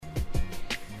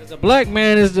The black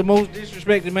man is the most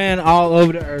disrespected man all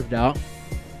over the earth, dog.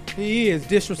 He is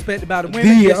disrespected by the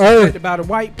women, disrespected by the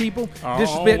white people,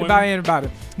 disrespected by everybody.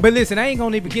 But listen, I ain't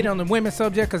gonna even get on the women's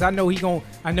subject because I know he gonna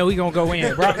go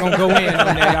in. Brock gonna go in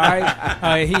on that.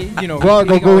 All right, Brock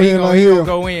gonna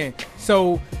go in.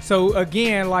 So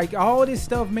again, like all this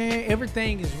stuff, man,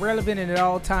 everything is relevant and it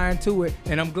all tying to it.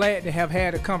 And I'm glad to have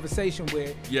had a conversation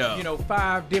with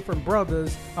 5 different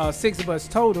brothers, 6 of us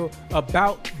total,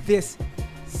 about this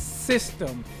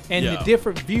system and the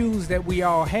different views that we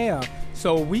all have.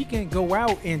 So we can go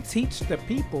out and teach the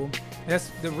people.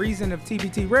 That's the reason of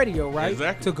TBT Radio, right?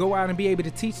 Exactly. To go out and be able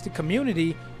to teach the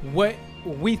community what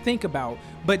we think about.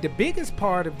 But the biggest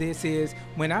part of this is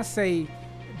when I say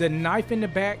the knife in the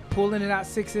back, pulling it out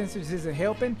 6 inches isn't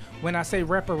helping. When I say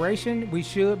reparation, we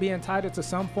should be entitled to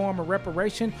some form of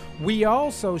reparation. We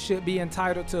also should be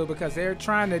entitled to, because they're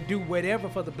trying to do whatever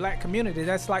for the black community.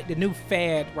 That's like the new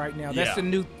fad right now. That's the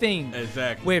new thing.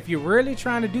 Exactly. Where if you're really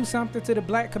trying to do something to the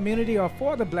black community or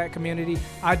for the black community,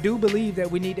 I do believe that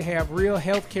we need to have real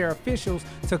healthcare officials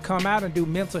to come out and do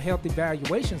mental health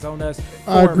evaluations on us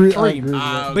for free.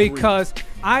 Because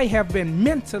I have been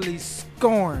mentally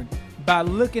scorned by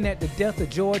looking at the death of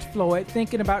George Floyd,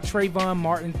 thinking about Trayvon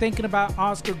Martin, thinking about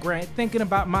Oscar Grant, thinking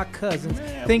about my cousins,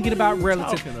 thinking about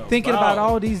relatives, thinking about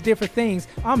all these different things.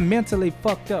 I'm mentally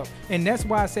fucked up. And that's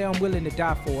why I say I'm willing to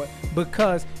die for it.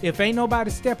 Because if ain't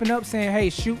nobody stepping up saying, hey,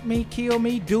 shoot me, kill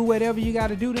me, do whatever you got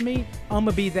to do to me, I'm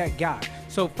going to be that guy.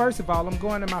 So first of all, I'm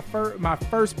going to my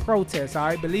first protest, all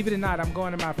right? Believe it or not, I'm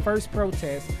going to my first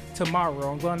protest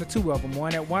tomorrow. I'm going to 2 of them,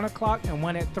 one at 1 o'clock and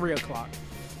one at 3 o'clock.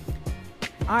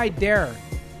 I dare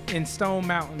in Stone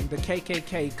Mountain, the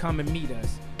KKK, come and meet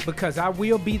us, because I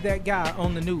will be that guy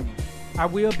on the news. I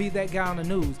will be that guy on the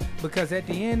news, because at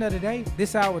the end of the day,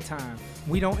 this our time.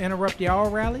 We don't interrupt y'all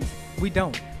rallies. We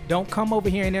don't. Don't come over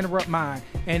here and interrupt mine.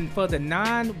 And for the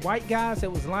 9 white guys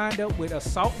that was lined up with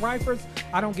assault rifles,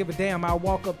 I don't give a damn. I'll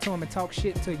walk up to them and talk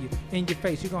shit to you in your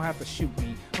face. You're going to have to shoot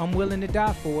me. I'm willing to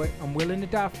die for it. I'm willing to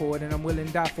die for it, and I'm willing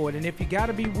to die for it. And if you got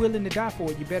to be willing to die for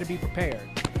it, you better be prepared.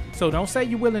 So don't say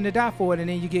you're willing to die for it and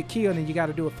then you get killed and you got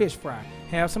to do a fish fry.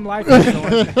 Have some life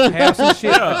insurance. Have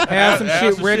some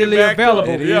shit readily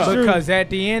available. Because at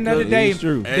the end of the day,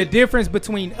 the difference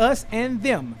between us and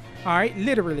them, all right,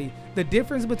 literally, the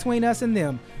difference between us and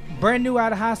them, brand new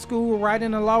out of high school, right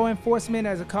into law enforcement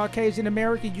as a Caucasian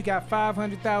American, you got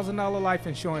 $500,000 life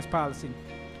insurance policy.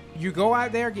 You go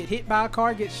out there, get hit by a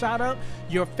car, get shot up,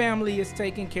 your family is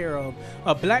taken care of.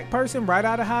 A black person right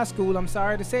out of high school, I'm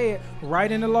sorry to say it,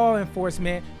 right into law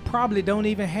enforcement, probably don't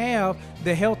even have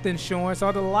the health insurance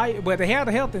or the life. Well, they have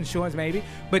the health insurance maybe,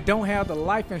 but don't have the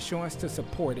life insurance to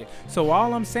support it. So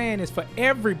all I'm saying is for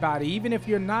everybody, even if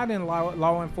you're not in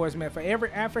law enforcement, for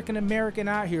every African American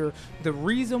out here, the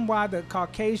reason why the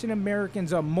Caucasian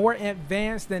Americans are more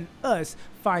advanced than us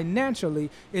financially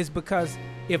is because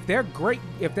if their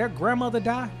grandmother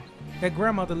die, that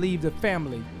grandmother leave the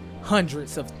family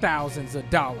hundreds of thousands of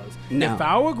dollars. No. If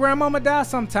our grandmama die,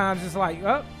 sometimes it's like,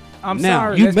 I'm now,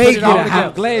 sorry. You let's may put it get all a together. house.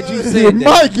 I'm glad you said that.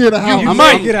 Might get a house. You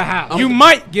might get a house. You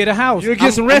might get a house. You'll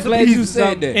get some recipes. You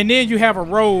said that. And then you have a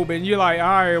robe, and you're like, all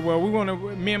right, well,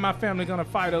 me and my family gonna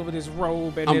fight over this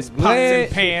robe and this pots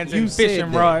and pans and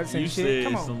fishing rods and shit.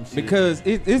 Come on, because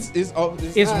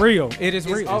it's real. It is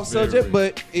real. It's off subject,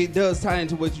 but it does tie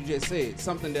into what you just said.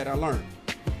 Something that I learned.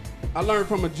 I learned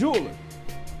from a jeweler.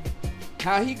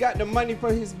 How he got the money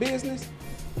for his business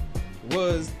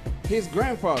was his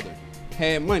grandfather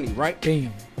had money, right?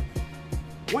 Damn.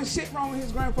 One shit wrong with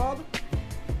his grandfather.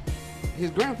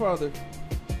 His grandfather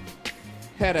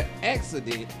had an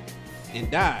accident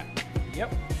and died.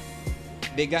 Yep.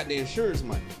 They got the insurance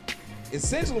money.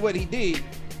 Essentially what he did,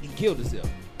 he killed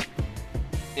himself.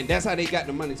 And that's how they got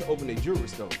the money to open their jewelry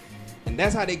store. And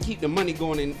that's how they keep the money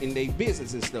going in their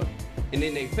business and stuff. And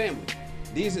in their family.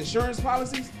 These insurance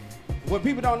policies, what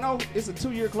people don't know, it's a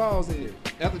 2-year clause in there.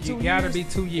 After 2 years, you gotta be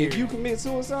 2 years. If you commit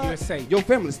suicide, you're safe. Your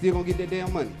family's still gonna get that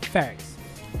damn money. Facts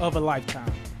of a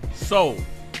lifetime. So,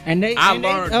 and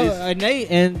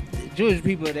learned Jewish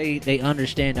people, they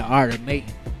understand the art of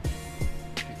mating.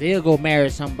 They'll go marry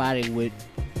somebody with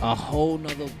a whole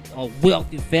nother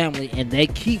wealthy family, and they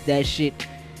keep that shit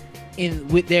in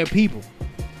with their people.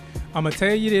 I'm gonna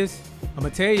tell you this.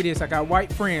 I got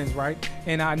white friends, right?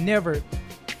 And I never.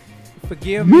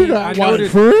 Forgive me.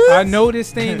 I know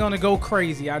this thing gonna go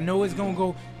crazy. I know it's gonna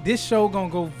go. This show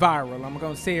gonna go viral. I'm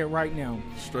gonna say it right now.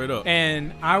 Straight up.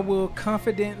 And I will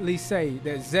confidently say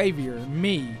that Xavier,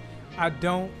 I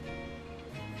don't.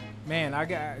 Man,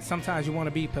 sometimes you want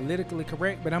to be politically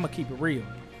correct, but I'm gonna keep it real.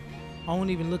 I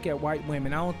don't even look at white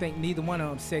women. I don't think neither one of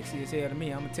them sexy as hell to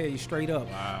me. I'm gonna tell you straight up.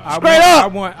 Wow.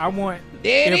 I want.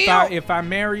 If I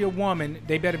marry a woman,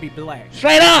 they better be black.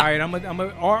 Straight up.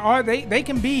 All right, or they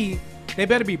can be. They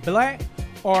better be black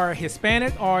or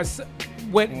Hispanic or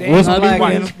what.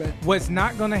 What's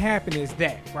not gonna happen is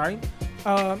that, right?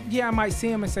 Yeah, I might see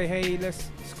him and say, hey, let's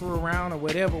screw around or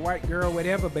whatever, white girl,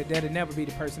 whatever, but that'll never be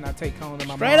the person I take home to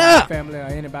my mom, family, or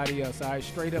anybody else. All right,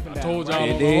 straight up and down. I told y'all.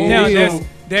 Now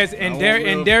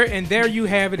there you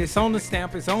have it. It's on the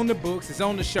stamp. It's on the books. It's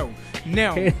on the show.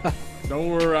 Now, don't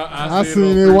worry. I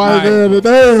seen it white girl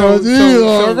today.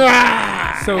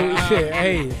 So shit.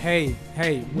 Hey.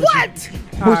 What?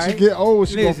 Once you get old,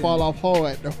 she gonna fall off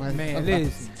hard. Man,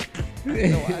 listen.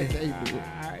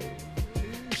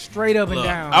 Straight up and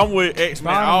down. I'm with X,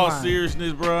 man. All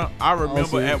seriousness, bro. I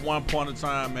remember at one point in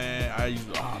time, man, I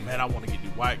used to, I want to get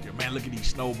these white girls. Man, look at these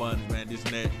snow bunnies, man, this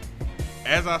and that.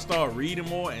 As I start reading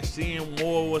more and seeing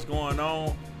more of what's going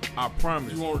on, I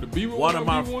promise. You wanted to be with one of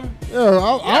my Yeah,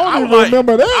 I don't even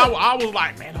remember that. I was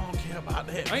like, man, I don't care about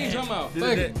that. I ain't talking about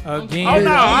again. Oh,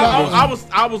 no,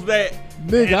 I was that.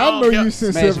 Nigga, I know you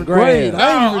since 7th grade.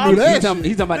 I ain't even knew that.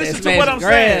 He's talking about that. Listen to what I'm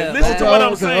saying. Listen to what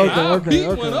I'm saying. Okay.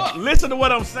 Listen to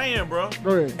what I'm saying, bro. Go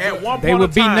ahead. At one point they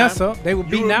would beat us up. They would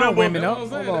beat now women up.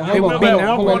 They would beat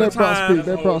now women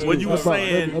up. When you were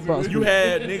saying, you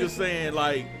had niggas saying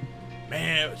like,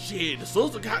 man, shit, the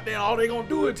sister goddamn, all they gonna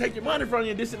do is take your money from you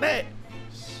and this and that.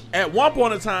 At one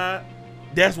point in time,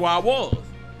 that's where I was.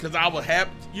 Cause I was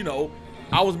happy,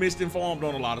 I was misinformed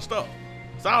on a lot of stuff.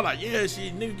 So I was like, yeah,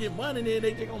 shit, nigga get money, then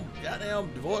they gonna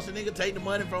goddamn divorce a nigga, take the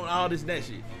money from all this and that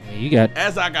shit. Yeah,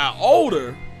 as I got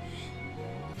older,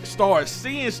 started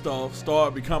seeing stuff,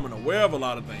 started becoming aware of a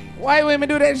lot of things. White women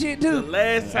do that shit too. The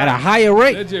last time, at a higher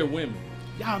rate. That's just women.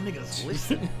 Y'all niggas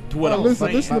listen to what I'm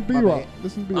saying. Listen to B-Rock.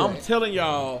 I'm telling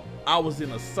y'all, I was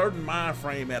in a certain mind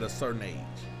frame at a certain age.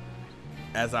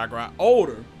 As I got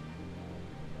older,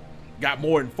 got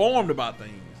more informed about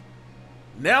things.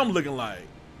 Now I'm looking like,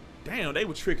 damn, they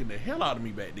were tricking the hell out of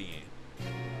me back then.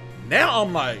 Now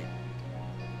I'm like,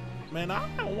 man, I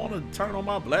don't want to turn on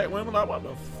my black women. Like, what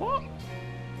the fuck?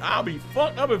 I'll be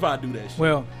fucked up if I do that shit.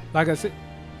 Well, like I said,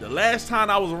 the last time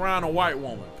I was around a white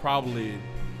woman, probably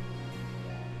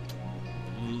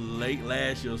late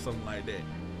last year or something like that.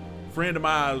 A friend of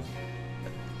mine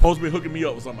supposed to be hooking me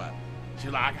up with somebody.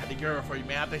 She's like, I got the girl for you,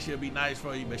 man. I think she'll be nice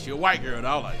for you, but she a white girl. And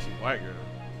I was like, she a white girl.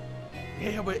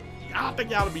 Yeah, but I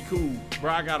think y'all would be cool.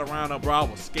 Bro, I got around her, bro. I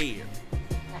was scared.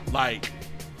 Like,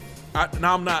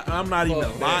 I'm not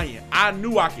even lying. I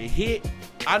knew I could hit.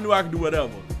 I knew I could do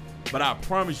whatever. But I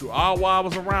promise you, all while I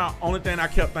was around, only thing I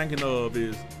kept thinking of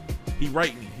is, he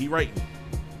raped me.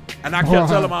 And I kept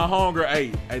telling my homegirl,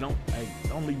 hey,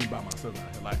 don't leave me by myself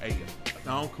out here. Like, hey,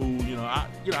 no, I'm cool.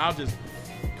 I'll just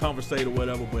conversate or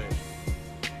whatever, but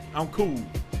I'm cool.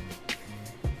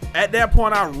 At that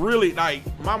point, I really,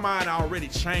 my mind already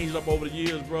changed up over the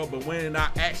years, bro. But when I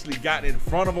actually got in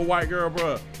front of a white girl,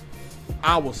 bro,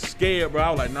 I was scared, bro.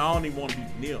 I was like, no, I don't even want to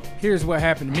be near. Here's what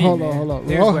happened to me. Hold on.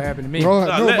 Here's what happened to me.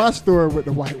 My story with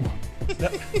the white one.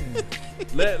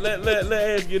 let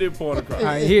us get it point across. All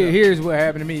right, here's what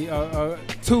happened to me.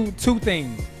 Two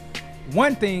things.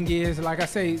 One thing is, like I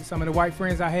say, some of the white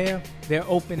friends I have, they're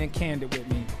open and candid with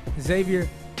me. Xavier,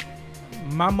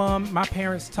 my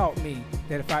parents taught me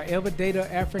that if I ever date an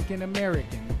African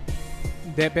American,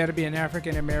 that better be an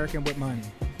African American with money.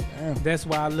 Damn. That's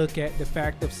why I look at the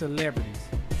fact of celebrities.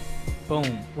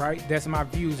 Boom, right? That's my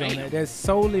views on that. That's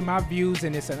solely my views,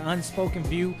 and it's an unspoken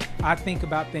view. I think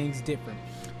about things different.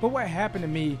 But what happened to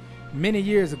me many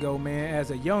years ago, man,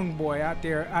 as a young boy out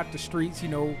there, out the streets,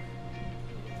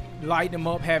 lighting them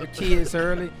up, having kids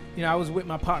early. I was with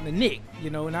my partner Nick.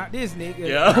 Not this Nick.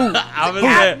 Yeah, I was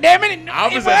there. Damn it! I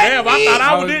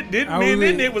thought me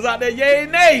and Nick was out there. Yay,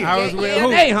 nay. I was with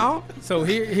nay, huh? So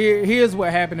here's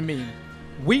what happened to me.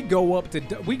 We go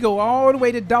all the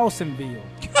way to Dawsonville.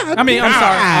 I'm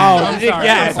sorry.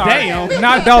 I'm sorry. Damn.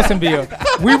 Not Dawsonville.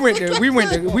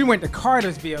 We went to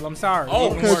Cartersville. I'm sorry.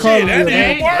 Oh, shit. That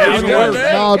ain't worse.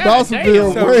 No,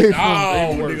 Dawsonville way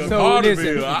from. So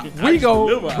listen,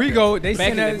 we go. They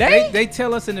send us. They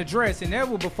tell us an address, and that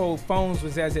was before phones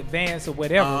was as advanced or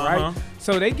whatever, right?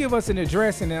 So they give us an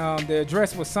address, and the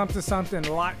address was something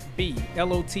lot B,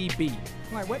 LOTB.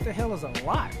 I'm like, what the hell is a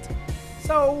lot?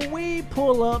 So we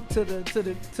pull up to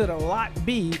the lot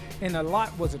B, and the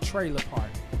lot was a trailer park.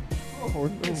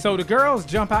 Oh, no. So the girls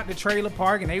jump out the trailer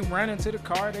park and they run into the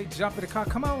car. They jump in the car.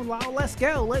 Come on, Lyle, let's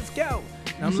go.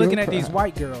 And I'm looking at these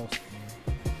white girls.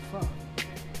 Fuck.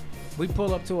 We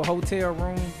pull up to a hotel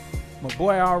room.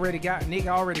 Nick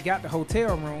already got the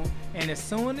hotel room. And as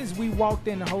soon as we walked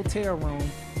in the hotel room,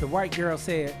 the white girl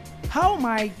said, "Oh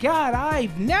my God,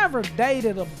 I've never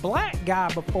dated a black guy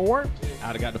before."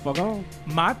 I'd have got the fuck on.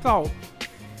 My thought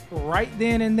right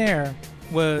then and there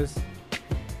was,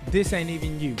 this ain't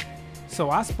even you. So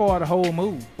I spoiled the whole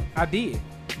mood. I did.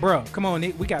 Bruh, come on,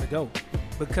 Nick, we gotta go.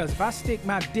 Because if I stick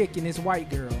my dick in this white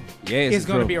girl, it's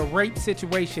going to be a rape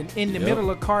situation in the middle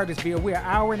of Cartersville. We're an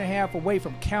hour and a half away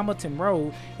from Campbellton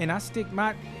Road, and I stick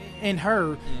my in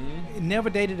her. Never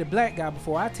dated a black guy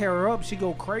before. I tear her up, she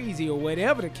go crazy or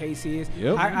whatever the case is.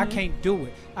 I can't do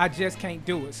it. I just can't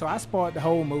do it. So I spoiled the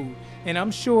whole mood. And I'm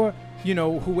sure, you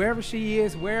know, whoever she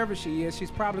is, wherever she is,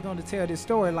 she's probably going to tell this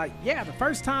story like, yeah, the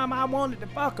first time I wanted to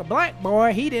fuck a black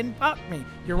boy, he didn't fuck me.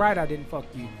 You're right, I didn't fuck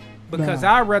you. Because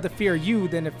I'd rather fear you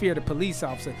than to fear the police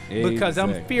officer. Because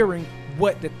I'm fearing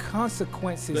what the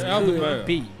consequences could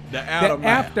be. The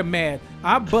aftermath.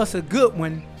 I bust a good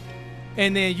one,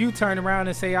 and then you turn around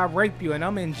and say I raped you, and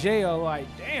I'm in jail like,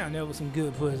 damn, that was some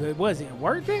good pussy. Was it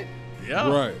worth it?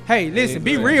 Yeah. Right. Hey, listen,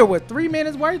 be real. Was 3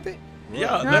 minutes worth it?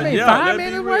 Yeah. You know what I mean? 5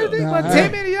 minutes worth it? What,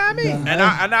 10 minutes, you know what I mean? I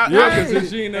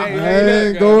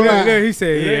ain't gonna lie. He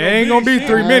said, it ain't going to be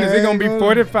 3 minutes. It's going to be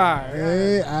 45.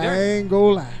 Hey, I ain't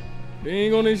gonna lie. They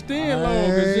ain't gonna extend long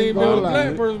because you ain't been with a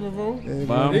black person before.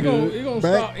 They gonna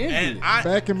start instantly.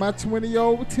 Back in my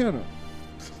 20-year-old tenor,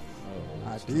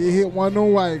 I did hit one of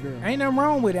them white girls. Ain't nothing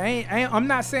wrong with it. I'm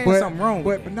not saying something wrong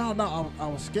with it. But no, I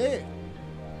was scared.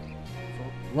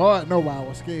 Lord know why I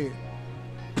was scared.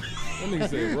 That nigga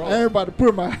said wrong. I ain't about to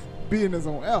put my business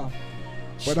on F.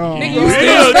 But nigga, you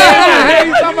still scared?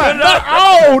 You talking about not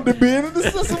all the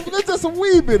business. That's just a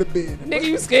wee bit of business. Nigga,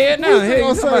 you scared now?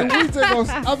 I'm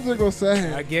just gonna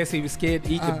say. I guess he was scared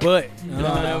to eat the butt.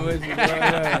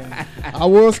 I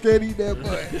was scared to eat that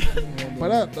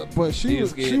butt. But she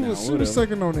was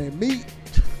sucking on that meat,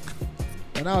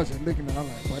 and I was just looking at her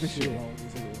like, boy, this shit wrong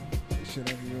as hell. This shit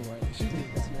ain't real right. She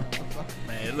didn't see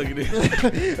man, look at this.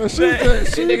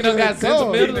 She nigga done got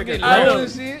sentimental, get low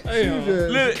and shit.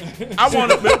 I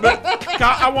want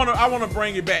to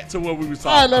bring it back to what we were talking.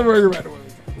 All right, let's bring it back to what we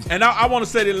were talking. And I want to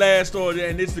say the last story,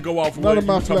 and this to go off of what we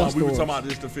were talking about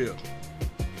this to Phil.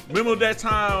 Remember that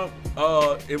time?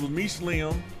 It was me,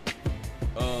 Slim.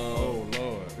 Oh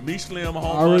Lord. Me, Slim, a homie. I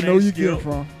already know you get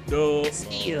from. Doug.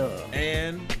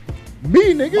 And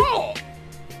me, nigga. Paul.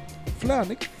 Flair,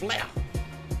 nigga. Flair.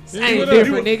 Ain't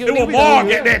different, nigga. It was Mark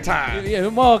at that time. Yeah,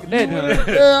 Mark at that time.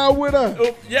 Yeah, with her.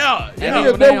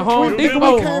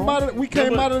 We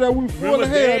came out of that. We full of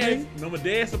hell, nigga. Remember,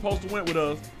 Dad supposed to went with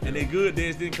us, and then good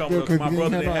Dad didn't come with us. My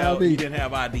brother didn't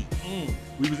have ID.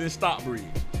 We was in Stockbridge.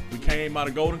 We came out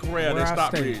of Golden Corral in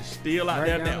Stockbridge, still out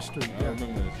there now.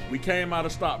 We came out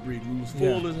of Stockbridge. We was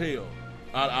full as hell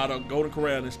out of Golden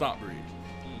Corral in Stockbridge.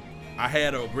 I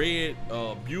had a red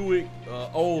Buick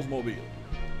Oldsmobile.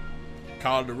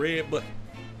 Called the red button.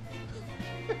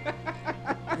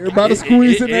 Everybody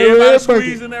squeezing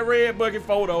that red bucket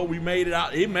photo. We made it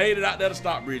out. It made it out there to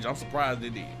Stockbridge. I'm surprised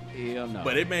it did. Hell no.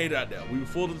 But it made it out there. We were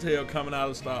full of tail coming out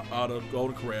of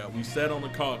Golden Corral. We sat on the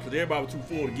car because everybody was too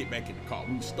full to get back in the car.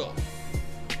 We was stuck.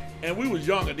 And we was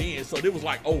younger then, so it was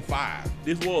like 05.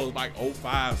 This was like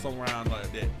 05, somewhere around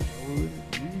like that. We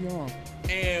young.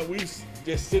 And we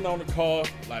just sitting on the car,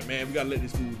 like, man, we gotta let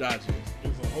this food digest. It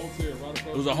was a hotel right across.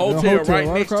 It was a hotel right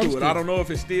next to it. I don't know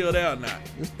if it's still there or not.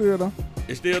 It's still there.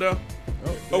 It's still there?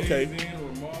 Okay.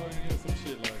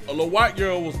 A little white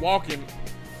girl was walking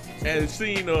and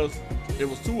seen us. It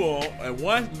was two of them, and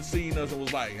one seen us and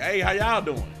was like, "Hey, how y'all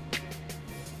doing?"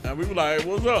 And we were like,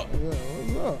 "What's up?" Yeah,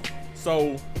 what's up?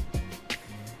 So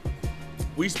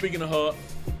we speaking to her.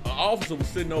 An officer was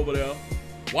sitting over there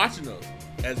watching us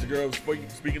as the girl was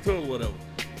speaking to us or whatever.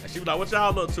 And she was like, "What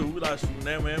y'all up to?" We like,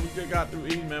 "Man, we just got through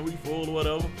eating, man. We full or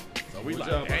whatever." So we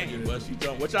like, "Dang, but she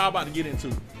done. What y'all about to get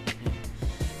into?"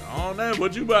 I don't know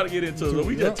what you about to get into. So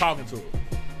we just talking to her.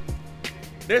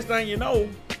 Next thing you know,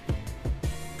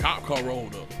 cop car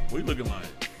rolled up. We looking like,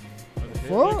 where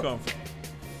they come from?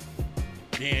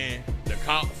 Then the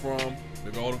cop from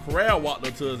the Golden Corral walked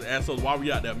up to us and asked us why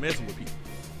we out there messing with people.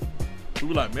 We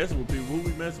were like, messing with people? Who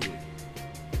we messing with?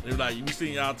 They were like, you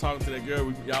seen y'all talking to that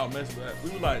girl, y'all messing with that.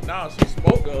 We were like, nah, she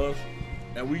spoke to us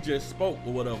and we just spoke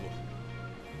or whatever.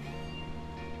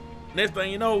 Next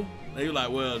thing you know, they were like,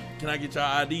 well, can I get your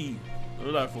ID? We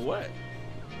were like, for what?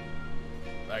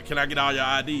 Like, can I get all your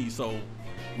IDs? So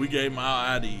we gave him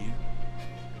our IDs.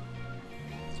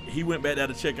 He went back there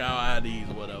to check our IDs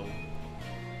or whatever.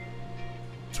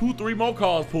 2-3 more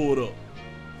cars pulled up.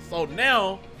 So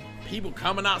now, people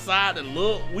coming outside to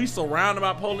look. We surrounded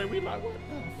by police. We like, what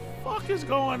the fuck is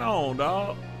going on,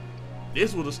 dog?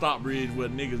 This was a stop bridge where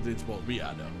niggas didn't supposed to be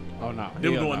out there. Oh no, they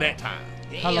were doing that time.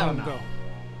 How long ago?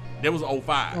 That was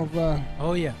 05.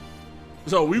 Oh yeah.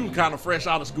 So we were kind of fresh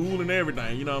out of school and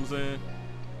everything, you know what I'm saying?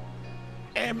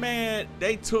 And man,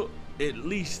 they took at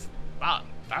least about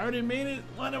 30 minutes,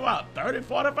 about 30,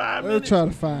 45 minutes. They'll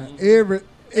try to find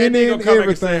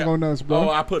everything on us, bro. Oh,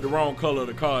 I put the wrong color of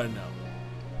the car in there.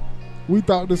 We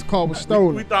thought this car was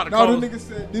stolen. We thought the car the nigga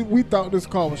said we thought this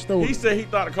car was stolen. He said he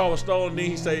thought the car was stolen, then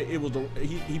he said it was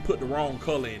he put the wrong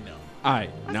color in there. All right,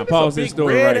 now pause this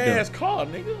story right there. Ass car,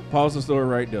 nigga. Pause the story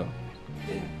right there.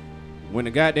 When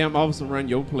the goddamn officer run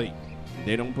your plate,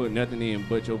 they don't put nothing in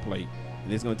but your plate.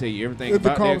 And it's gonna tell you everything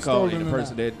about that car and the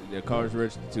person that the car is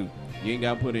registered to. You ain't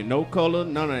gotta put in no color,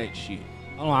 none of that shit.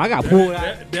 Oh, I got pulled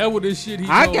out. That was the shit he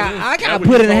I got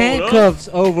put in handcuffs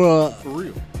over. For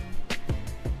real.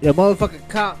 The motherfucking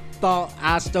cop thought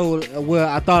I stole. Well,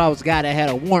 I thought I was a guy that had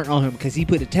a warrant on him because he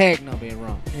put the tag number in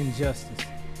wrong. Injustice.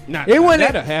 Nah, it wasn't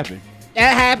that'll happen.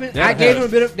 That happened. That I gave him a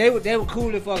bit of. They were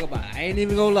cool as fuck about it. I ain't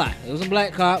even gonna lie. It was a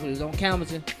black cop. It was on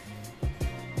Campbellton.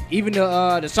 Even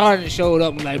the sergeant showed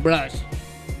up and like, bruh,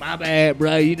 my bad,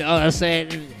 bruh. You know what I'm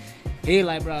saying? He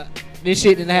like, bruh, this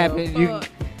shit didn't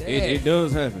happen. It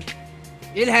does happen.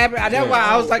 It happened. That's why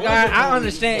I was like, I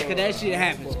understand because that shit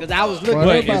happens. Because I was looking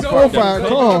at it.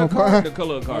 The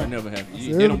color of the car never happened.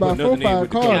 They don't put nothing in with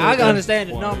the color. Yeah, I can understand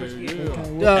the numbers.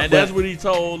 And that's what he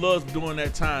told us during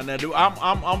that time. Now, dude,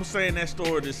 I'm saying that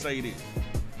story to say this.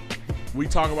 We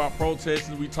talk about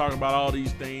protesting. We talk about all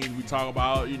these things. We talk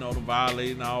about, the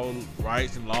violating all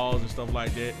rights and laws and stuff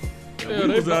like that. Yeah,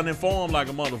 we was uninformed like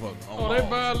a motherfucker. Oh, they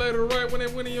violated the right when they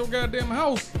went in your goddamn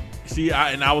house. See,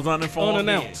 I was uninformed.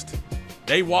 Unannounced.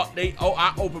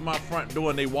 I opened my front door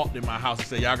and they walked in my house and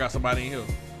said, y'all got somebody in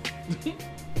here.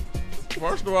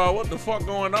 First of all, what the fuck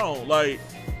going on? Like,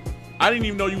 I didn't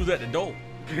even know you was at the door.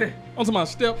 On somebody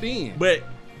stepped in. But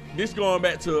this going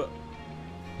back to,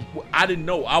 I didn't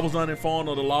know. I was uninformed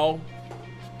of the law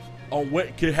on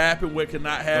what could happen, what could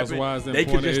not happen. That's why it's they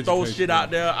could just throw shit out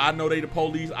there. there. I know they the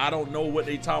police. I don't know what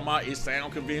they talking about. It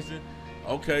sound convincing.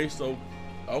 Okay,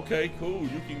 cool.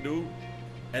 You can do.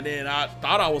 And then I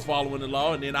thought I was following the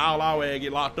law, and then all I had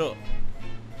get locked up.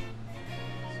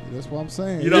 That's what I'm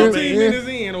saying. You know what I 15 mean? minutes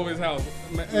in over his house.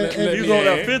 He was on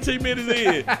there 15 minutes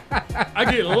in.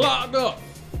 I get locked up.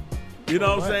 You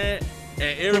know what I'm saying?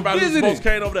 And everybody was supposed to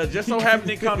came over there. Just so happened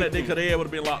they come that day because they would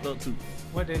have been locked up too.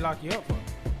 What they lock you up for?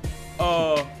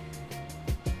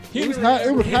 It was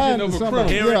hiding over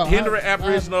criminal. Hindering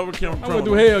apprehension over criminal. I went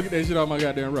through hell to get that shit off my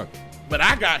goddamn record. But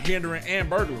I got hindering and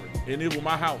burglary, and it was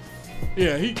my house.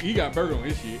 Yeah, he got burgled on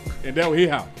his shit, and that was his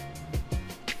house.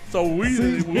 So we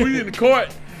in the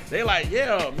court. They like,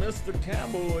 yeah, Mr.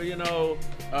 Campbell,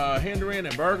 hindering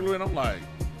and burglary, and I'm like,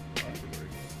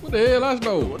 what the hell I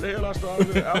stole? What the hell I stole?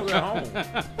 I was at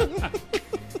home.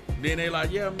 Then they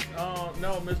like, yeah,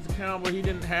 no, Mr. Campbell, he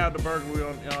didn't have the burglary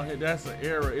on him. That's an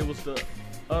error. It was the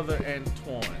other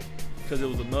Antoine, because it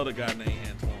was another guy named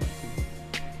Antoine.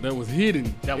 That was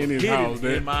hidden in his house.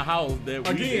 In my house. That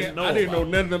we didn't know I didn't know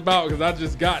nothing about because I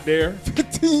just got there.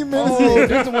 15 minutes. Oh,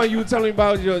 that's the one you were telling me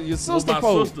about your sister. My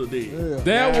sister did. Yeah.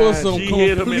 That was some She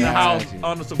hid him in the house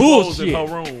under some clothes in her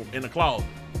room in the closet.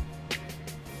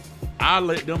 I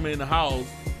let them in the house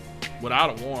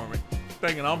without a warrant,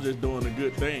 thinking I'm just doing a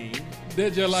good thing.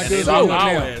 They're just like and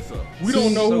this. We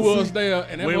don't know who else there,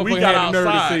 and that motherfucker had the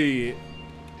nerve to say it.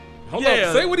 Hold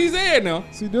up, say what he said now.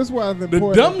 See, this was the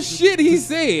dumb shit he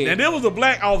said. And there was a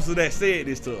black officer that said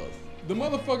this to us. The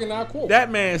motherfucking I quote. That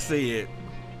man said,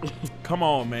 "Come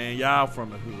on, man, y'all from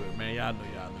the hood, man. Y'all knew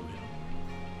him."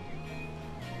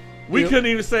 We couldn't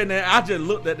even say that. I just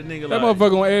looked at the nigga that like,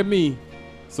 motherfucker gonna add me.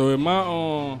 So if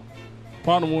my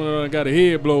partner got a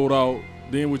head blowed out,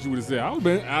 then what you would have said?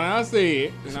 I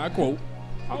said, and I quote,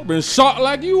 I would've been shot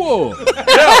like you were.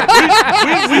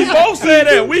 Yeah, we both said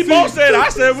that. We both said I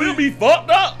said we'll be fucked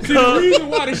up. See, the reason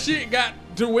why the shit got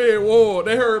to where it was,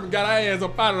 they heard and got our ass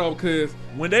up out of there because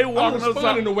when they walking I'm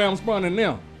responding the way I'm responding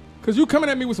now. Because you coming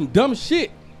at me with some dumb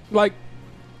shit. Like,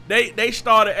 they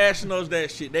started asking us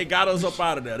that shit. They got us up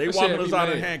out of there. They walking us out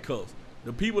in handcuffs.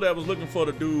 The people that was looking for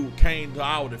the dude came to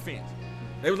our defense.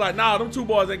 They was like, nah, them two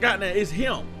boys ain't got nothing. It's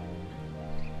him.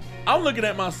 I'm looking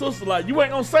at my sister like, you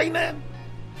ain't gonna say nothing?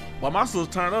 But my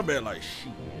sister turned up at like,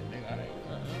 shit, nigga,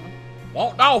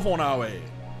 walked off on our ass.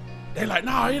 They like,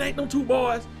 nah, it ain't them two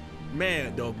boys.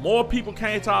 Man, the more people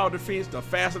came to our defense, the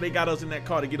faster they got us in that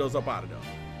car to get us up out of there.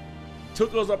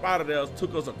 Took us up out of there,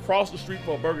 took us across the street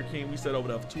for a Burger King. We sat over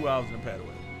there for 2 hours in the padway.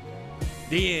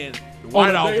 Then the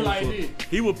white officer,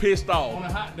 he was pissed off. On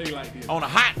a hot day like this. On a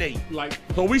hot day. Like,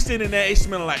 so we sitting there, it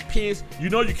smelling like piss. You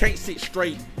know you can't sit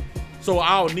straight So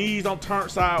our knees don't turn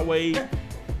sideways.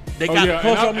 They Oh got yeah,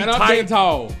 push on me and I'm been tight.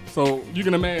 tall, so you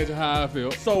can imagine how I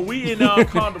felt. So we in there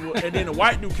uncomfortable, and then the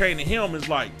white dude came to him and is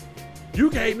like,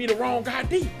 "You gave me the wrong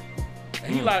ID."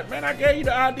 And he like, "Man, I gave you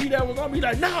the ID that was on me." He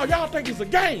like, "No, y'all think it's a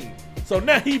game." So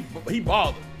now he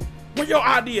bothered. Where your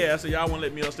ID at? I said, "Y'all won't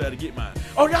let me upstairs to get mine."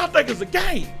 "Oh, y'all think it's a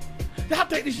game? Y'all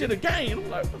think this shit a game?" I'm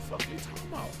like, "What the fuck are you talking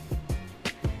about?"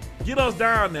 Get us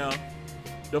down there.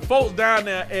 The folks down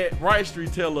there at Wright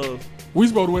Street tell us, We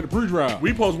supposed to win the pre-trial.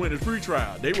 we supposed to win this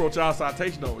pre-trial. They wrote y'all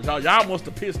citation over. Y'all must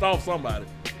have pissed off somebody.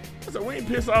 I said, we ain't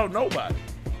pissed off nobody.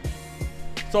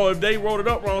 So if they wrote it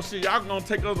up wrong, shit, y'all gonna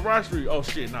take us to Wright Street. Oh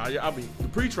shit, nah, I mean the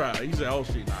pre-trial. He said, oh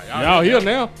shit, nah, Y'all here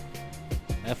now.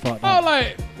 That fucked Oh, up.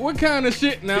 like, what kind of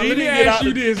shit now? He Let me didn't get ask out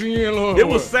you the- this and you ain't Lord. It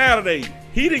was Saturday.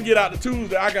 He didn't get out the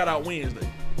Tuesday. I got out Wednesday.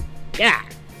 Yeah.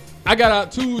 I got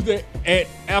out Tuesday at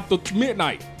after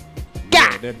midnight.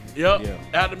 Yeah, Yep,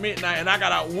 after midnight, and I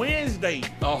got out Wednesday,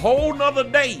 a whole nother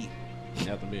day.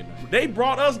 after midnight. They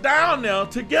brought us down there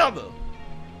together,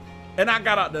 and I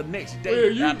got out the next Well, day.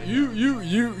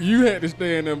 you had to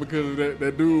stay in there because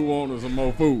that dude wanted some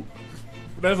more food.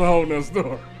 That's a whole nother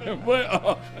story.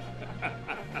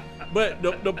 But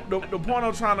the point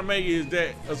I'm trying to make is that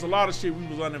there's a lot of shit we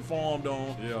was uninformed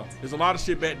on. Yeah. There's a lot of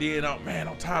shit back then. Man,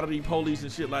 I'm tired of these police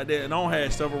and shit like that. And I don't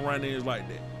have several run-ins like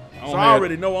that. So I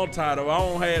already know I'm tired of it. I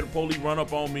don't have the police run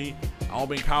up on me. I don't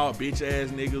been called bitch ass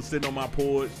niggas sitting on my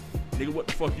porch. Nigga, what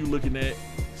the fuck you looking at?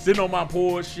 Sitting on my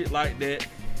porch, shit like that.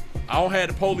 I don't have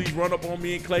the police run up on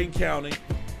me in Clayton County.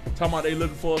 Talking about they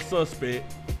looking for a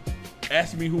suspect.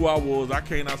 Asked me who I was. I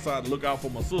came outside to look out for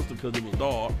my sister because it was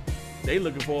dark. They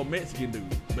looking for a Mexican dude,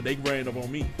 but they ran up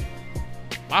on me.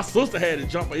 My sister had to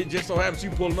jump. It just so happens she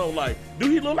pulling up like, do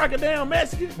he look like a damn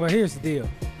Mexican? Well, here's the deal.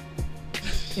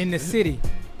 In the city,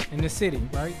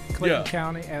 right? Clayton Yeah.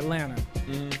 County, Atlanta.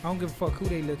 I don't give a fuck who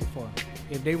they looking for.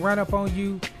 If they run up on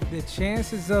you, the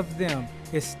chances of them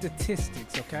is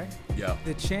statistics, okay? Yeah.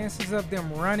 The chances of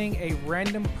them running a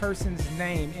random person's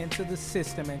name into the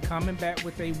system and coming back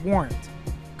with a warrant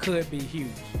could be huge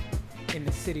in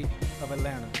the city of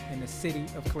Atlanta, in the city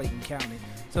of Clayton County.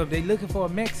 So if they looking for a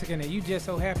Mexican and you just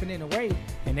so happen in a way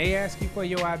and they ask you for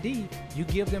your ID, you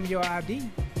give them your ID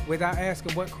without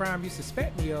asking what crime you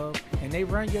suspect me of, and they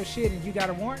run your shit and you got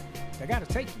a warrant, they gotta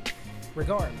take you,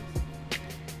 regardless.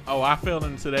 Oh, I fell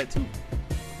into that too.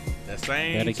 That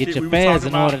same Better shit get your we was fads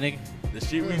talking in order, about, nigga. the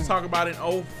shit we was talking about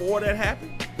in 04 that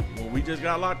happened, when we just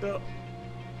got locked up,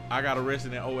 I got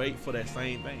arrested in 08 for that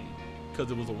same thing. Because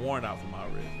it was a warrant out for my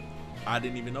arrest. I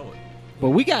didn't even know it. But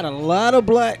we got a lot of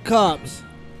black cops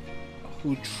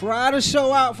who try to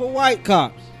show out for white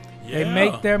cops. They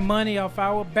make their money off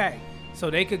our back. So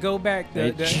they could go back,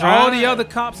 They all the try. other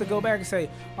cops would go back and say,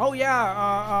 oh yeah,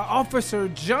 Officer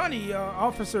Johnny,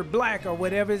 Officer Black or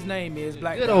whatever his name is.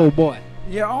 Black Good guy. old boy.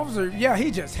 Yeah, officer, yeah, he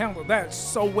just handled that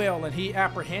so well and he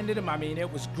apprehended him. I mean,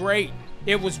 it was great.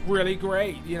 It was really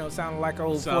great. You know, sounded like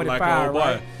old Sound 45, like an old boy.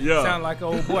 right? Yeah. Sound like an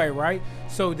old boy, right?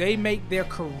 So they make their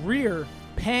career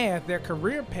path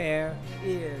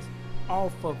is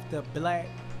off of the black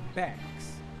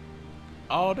backs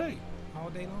All day. all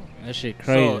day long. That shit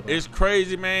crazy. So it's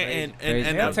crazy, man. Crazy.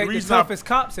 And They'll the take the reason I toughest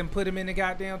cops and put them in the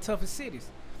goddamn toughest cities.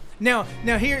 Now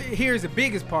here's the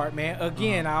biggest part, man.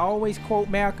 Again, I always quote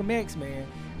Malcolm X, man.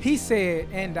 He said,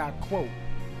 and I quote,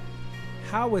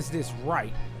 "How is this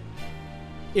right?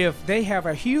 If they have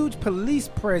a huge police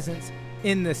presence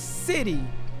in the city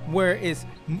where it's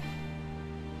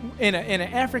in an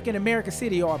African American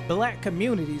city or black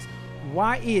communities,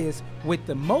 why is with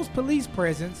the most police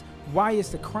presence, why is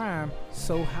the crime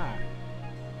so high?"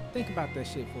 Think about that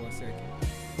shit for a second.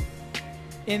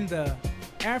 In the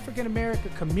African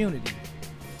American community,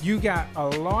 you got a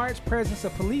large presence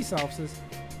of police officers,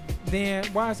 then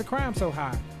why is the crime so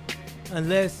high?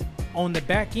 Unless on the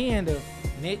back end of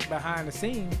Nick behind the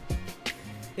scene,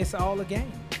 it's all a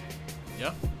game.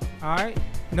 Yeah. All right?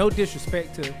 No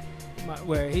disrespect to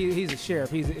he's a sheriff.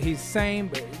 He's same,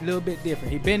 but a little bit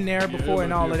different. He's been there before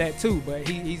and all of that too, but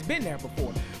he's been there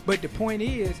before. But the point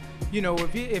is, you know,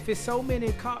 if it's so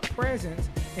many cop presence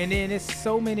and then it's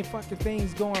so many fucking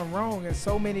things going wrong and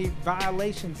so many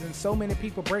violations and so many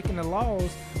people breaking the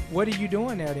laws, what are you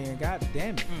doing there then? God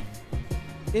damn it.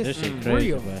 This It's shit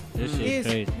crazy, real. bro. This shit It's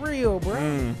crazy. real,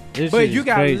 bro. This But shit you is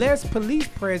got crazy. less police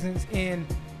presence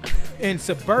in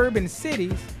suburban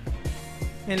cities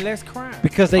and less crime.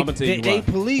 Because I'ma tell you they why.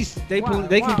 police they Why?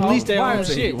 they can Why? police their Why? own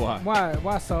shit.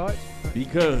 Why, Sarge?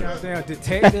 Because Goddamn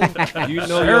detective. you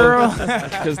know Earl.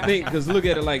 because look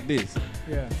at it like this.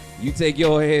 Yeah. You take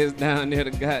your ass down there to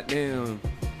goddamn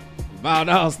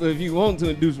Valdosta if you want to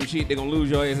and do some shit, they're gonna lose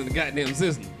your ass in the goddamn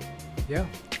system. Yeah.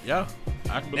 Yeah,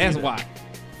 I can believe That's that. why.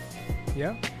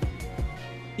 Yeah.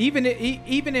 Even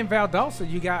in Valdosta,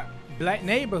 you got black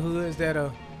neighborhoods that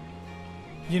are,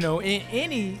 you know, in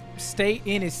any state,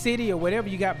 any city or whatever,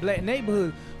 you got black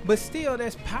neighborhoods. But still,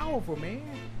 that's powerful, man.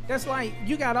 That's like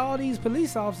you got all these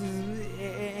police officers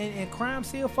and crime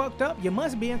still fucked up. You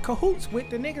must be in cahoots with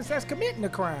the niggas that's committing the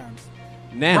crimes.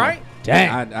 Now, right?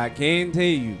 Dang. I can tell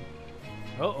you.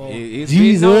 Uh-oh.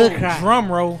 Jesus Christ.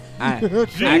 Drum roll. I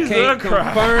can't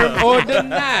confirm or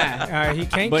deny. He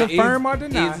can't but confirm or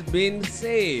deny. It's been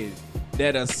said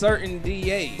that a certain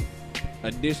DA, a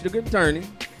district attorney,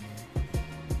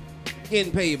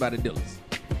 getting paid by the dealers.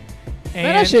 And,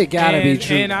 Man, that shit gotta be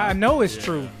true. And I know it's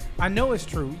true. I know it's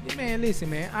true. Man,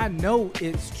 listen, man. I know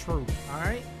it's true. All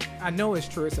right? I know it's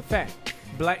true. It's a fact.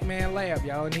 Black Man Lab.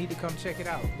 Y'all need to come check it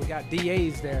out. We got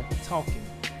DAs there talking.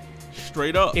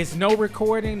 Straight up. It's no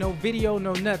recording, no video,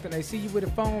 no nothing. They see you with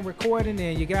a phone recording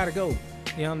and you gotta go.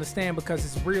 You understand? Because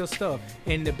it's real stuff.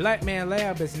 And the Black Man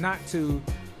Lab is not to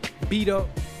beat up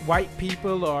white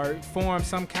people or form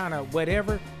some kind of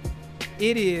whatever.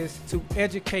 It is to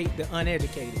educate the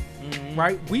uneducated,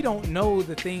 right? We don't know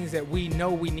the things that we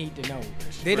know we need to know.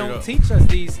 They don't teach us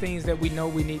these things that we know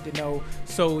we need to know.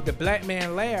 So the Black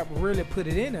Man Lab really put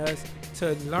it in us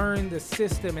to learn the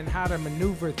system and how to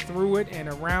maneuver through it and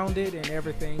around it and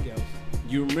everything else.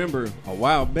 You remember a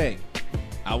while back,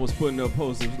 I was putting up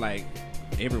posters like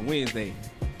every Wednesday.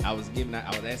 I was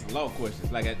asking law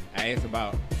questions. Like I asked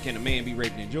about, can a man be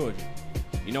raped in Georgia?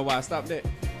 You know why I stopped that?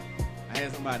 I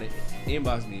had somebody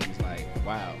inbox me and was like,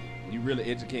 wow, you really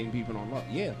educating people on law?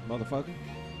 Yeah, motherfucker.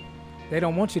 They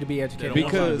don't want you to be educated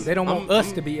because they don't want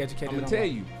us to be educated. I'm going to tell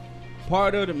you,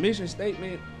 part of the mission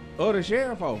statement of the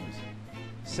sheriff office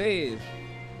says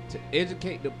to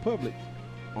educate the public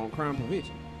on crime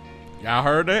prevention. Y'all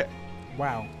heard that?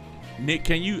 Wow. Nick,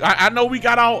 can you? I know we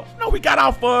got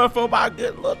off for about a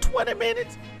good little 20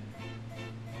 minutes.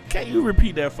 Can you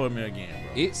repeat that for me again,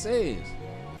 bro? It says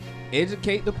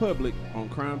educate the public on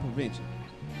crime prevention.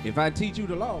 If I teach you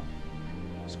the law,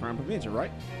 it's crime prevention,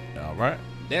 right? All right.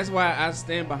 That's why I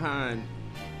stand behind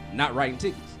not writing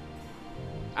tickets.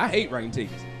 I hate writing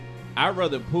tickets. I'd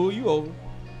rather pull you over,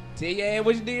 tell your ass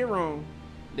what you did wrong,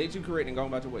 let you correct and go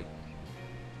about your way.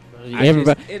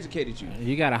 Everybody I just educated you.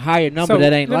 You got a higher number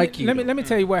that ain't like you. Let me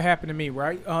tell you what happened to me,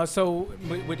 right? So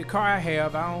with the car I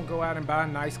have, I don't go out and buy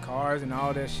nice cars and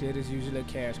all that shit. It's usually a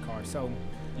cash car. So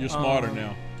you're smarter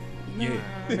now. Yeah,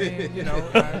 I mean, you know,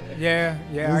 yeah,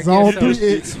 I Zone guess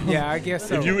so. 3X. Yeah, I guess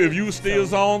so. If you still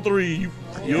zone 3,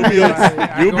 you'll be on 6s.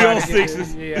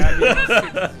 Yeah, I'll be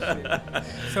on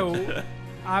 6s. So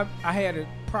I had a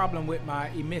problem with my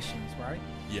emissions, right?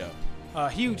 Yeah. A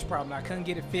huge problem. I couldn't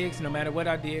get it fixed. No matter what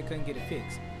I did, couldn't get it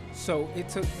fixed. So it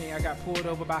took me. I got pulled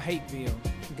over by Hateville,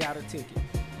 got a ticket.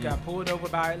 Got pulled over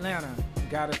by Atlanta,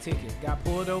 got a ticket. Got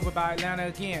pulled over by Atlanta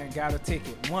again, got a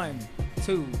ticket. 1,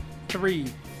 2, 3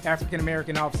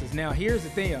 African-American officers. Now, here's the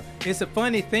thing. It's a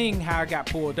funny thing how I got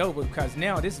pulled over because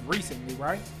now this is recently,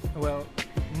 right? Well,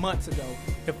 months ago.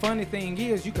 The funny thing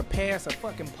is you could pass a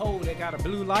fucking pole that got a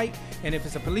blue light, and if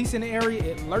it's a police in the area,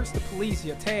 it alerts the police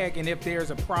your tag and if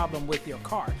there's a problem with your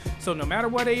car. So no matter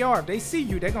where they are, if they see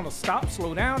you, they're going to stop,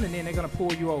 slow down, and then they're going to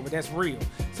pull you over. That's real.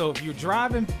 So if you're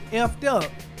driving effed up,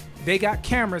 they got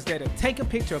cameras that'll take a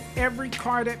picture of every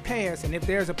car that passed, and if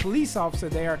there's a police officer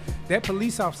there, that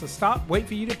police officer stop, wait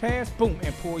for you to pass, boom,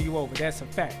 and pull you over. That's a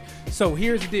fact. So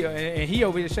here's the deal, and he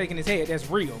over here shaking his head. That's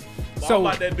real. So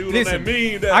about that dude listen, on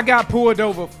that meme that I got pulled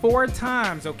over 4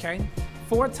 times, okay?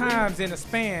 4 times in a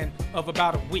span of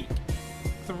about a week.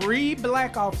 3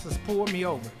 black officers pulled me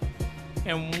over,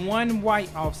 and 1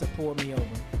 white officer pulled me over.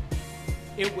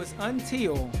 It was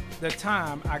until the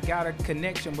time I got a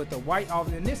connection with the white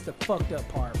officer, and this is the fucked up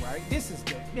part, right? This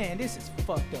is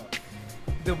fucked up.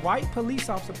 The white police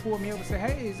officer pulled me over and said,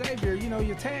 hey, Xavier, you know,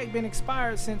 your tag been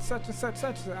expired since such and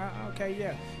such. Okay,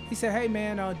 yeah. He said, hey,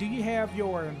 man, do you have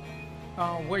your,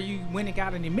 where you went and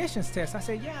got an emissions test? I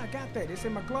said, yeah, I got that. It's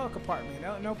in my glove compartment.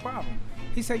 No problem.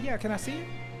 He said, yeah, can I see it?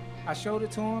 I showed it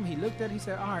to him. He looked at it. He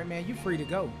said, all right, man, you free to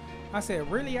go. I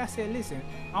said, really? I said, listen,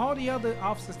 all the other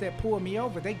officers that pulled me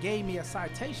over, they gave me a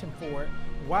citation for it.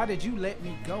 Why did you let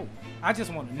me go? I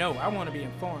just want to know. I want to be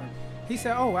informed. He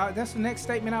said, oh, that's the next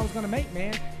statement I was going to make,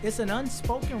 man. It's an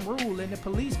unspoken rule in the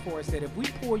police force that if we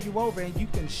pull you over and you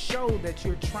can show that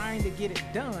you're trying to get it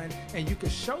done and you can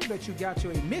show that you got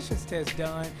your emissions test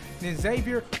done, then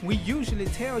Xavier, we usually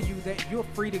tell you that you're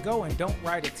free to go and don't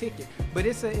write a ticket. But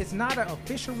it's not an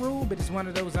official rule, but it's one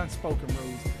of those unspoken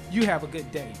rules. You have a good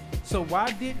day. So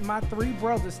why didn't my 3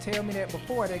 brothers tell me that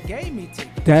before? They gave me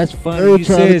tickets. That's funny you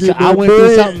said. So I went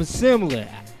through something similar.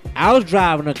 I was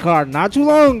driving a car not too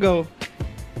long ago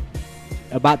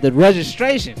about the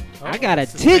registration. I got a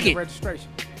ticket. Registration.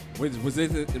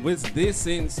 Was this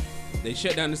since they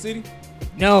shut down the city?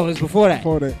 No, it was before that.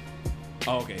 Before that.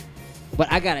 Oh, okay.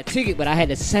 But I got a ticket, but I had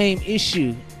the same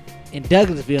issue in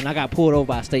Douglasville, and I got pulled over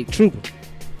by a state trooper.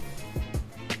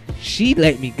 She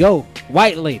let me go.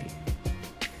 White lady.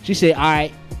 She said, all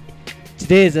right,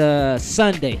 today's a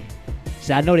Sunday. She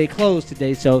said, I know they closed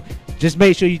today, so just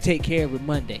make sure you take care of it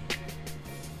Monday.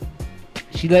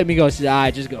 She let me go. She said, all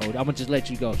right, just go. I'm going to just let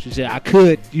you go. She said, I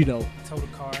could, tow the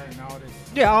car and all this.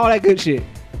 Yeah, all that good shit.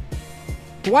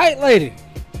 White lady.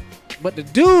 But the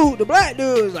black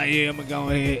dude was like, yeah, I'm going to go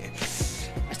ahead.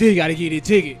 I still got to get a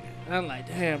ticket. And I'm like,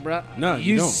 damn, bro. No,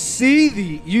 you don't.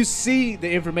 see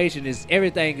the information is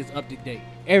everything is up to date.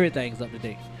 Everything is up to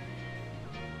date.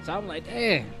 So I'm like,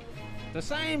 damn, the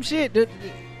same shit.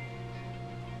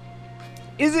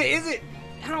 Is it?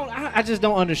 I just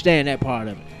don't understand that part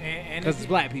of it. Because it's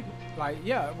black people. Like,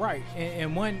 yeah, right.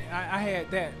 And one, I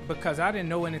had that because I didn't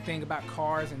know anything about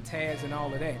cars and tags and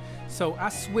all of that. So I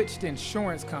switched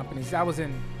insurance companies. I was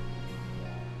in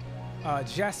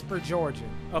Jasper, Georgia,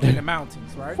 up in the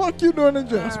mountains, right? Fuck you doing in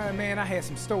Jasper? Man, I had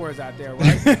some stores out there,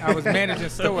 right? I was managing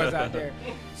stores out there.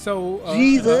 So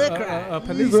a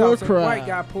police officer, a white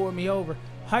guy, pulled me over.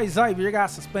 Hey, Xavier, you got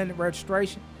suspended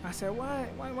registration. I said,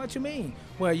 what you mean?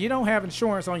 Well, you don't have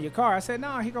insurance on your car. I said,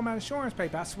 no, here go my insurance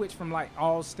paper. I switched from like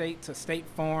Allstate to State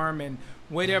Farm and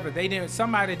whatever.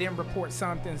 Somebody didn't report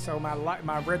something, so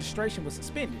my registration was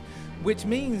suspended, which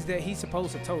means that he's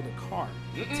supposed to tow the car,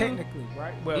 technically,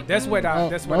 right? Well, that's what I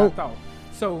thought.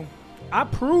 So I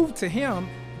proved to him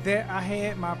that I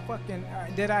had my fucking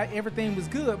everything was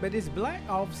good, but this black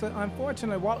officer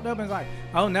unfortunately walked up and was like,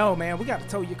 "Oh no, man, we got to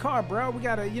tow your car, bro. We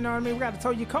got to, you know what I mean? We got to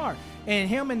tow your car." And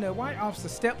him and the white officer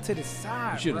stepped to the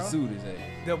side. You should have sued his ass.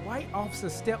 The white officer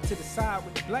stepped to the side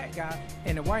with the black guy,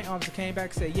 and the white officer came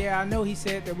back and said, "Yeah, I know he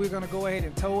said that we're gonna go ahead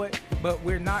and tow it, but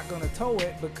we're not gonna tow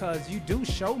it because you do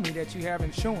show me that you have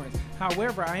insurance.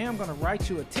 However, I am gonna write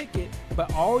you a ticket,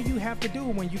 but all you have to do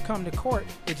when you come to court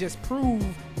is just prove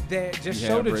that, just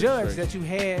show the judge that you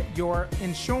had your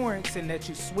insurance and that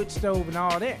you switched over and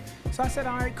all that." So I said,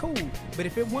 all right, cool. But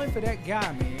if it wasn't for that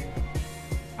guy, man,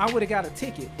 I would have got a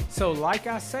ticket. So like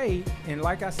I say, and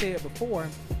like I said before,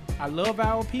 I love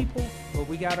our people, but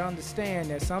we got to understand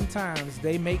that sometimes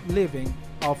they make living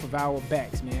off of our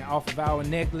backs, man, off of our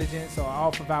negligence or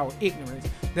off of our ignorance.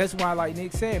 That's why, like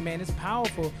Nick said, man, it's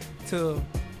powerful to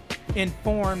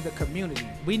inform the community.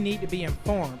 We need to be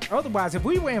informed. Otherwise, if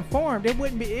we were informed, it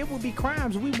would be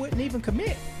crimes we wouldn't even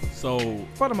commit. So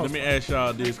let me ask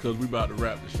y'all this, because we about to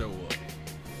wrap the show up.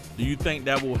 Do you think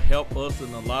that will help us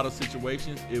in a lot of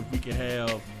situations if we can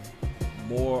have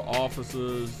more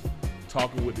officers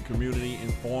talking with the community,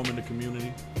 informing the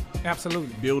community?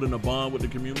 Absolutely. Building a bond with the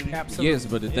community? Absolutely. Yes,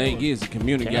 but the thing is, the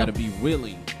community got to be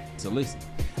willing to listen.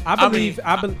 I think,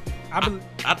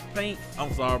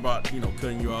 I'm sorry about,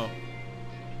 cutting you off.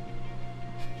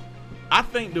 I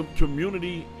think the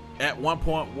community at one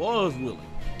point was willing.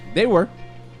 They were,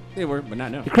 but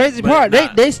not now. The crazy part,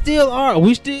 they still are.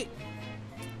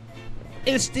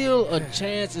 It's still a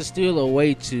chance, it's still a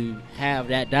way to have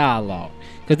that dialogue.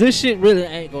 Because this shit really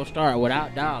ain't going to start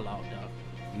without dialogue, dog.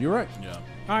 You're right. Yeah.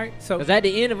 All right, so. Because at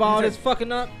the end of all this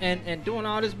fucking up and doing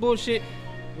all this bullshit,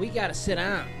 we got to sit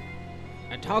down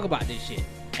and talk about this shit.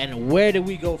 And where do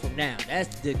we go from now?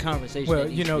 That's the conversation. Well,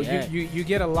 you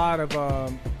get a lot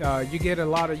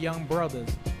of young brothers.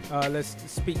 Let's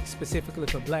speak specifically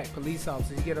for black police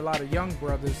officers. You get a lot of young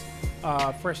brothers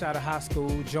fresh out of high school,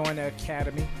 join the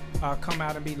academy, come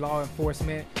out and be law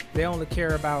enforcement. They only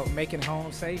care about making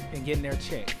home safe and getting their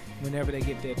check whenever they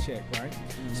get their check, right?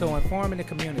 Mm-hmm. So informing the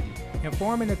community.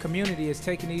 Informing the community is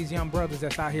taking these young brothers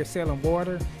that's out here selling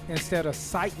water, instead of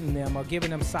citing them or giving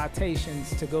them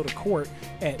citations to go to court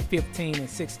at 15 and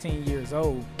 16 years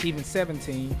old, even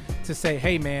 17, to say,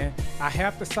 hey man, I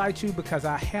have to cite you because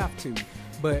I have to,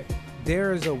 but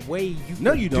there is a way you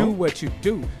can do what you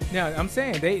do. Now, I'm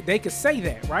saying they could say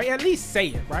that, right? At least say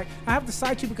it, right? I have to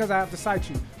cite you because I have to cite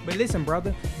you. But listen,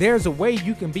 brother, there's a way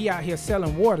you can be out here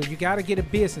selling water. You got to get a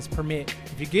business permit.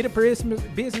 If you get a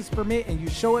business permit and you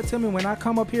show it to me when I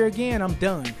come up here again, I'm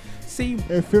done. See,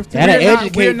 we're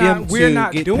not doing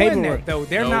that, though.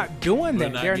 They're not doing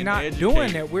that. They're not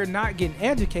doing that. We're not getting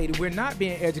educated. We're not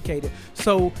being educated.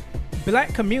 So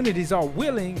black communities are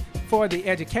willing for the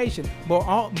education. More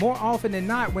often than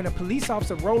not, when a police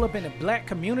officer roll up in a black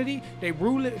community, they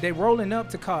rolling up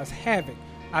to cause havoc.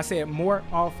 I said more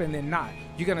often than not.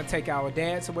 You're going to take our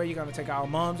dads away. You're going to take our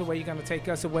moms away. You're going to take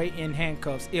us away in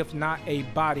handcuffs, if not a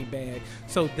body bag.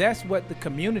 So that's what the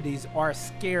communities are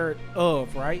scared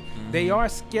of, right? Mm-hmm. They are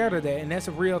scared of that, and that's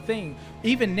a real thing.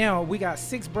 Even now, we got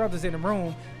 6 brothers in the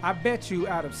room. I bet you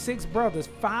out of 6 brothers,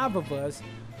 5 of us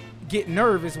get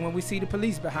nervous when we see the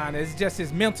police behind us. It's just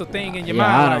this mental thing in your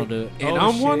mind. I don't do it. And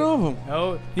I'm shit. one of them.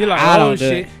 Oh, you're like, oh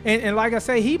shit. And like I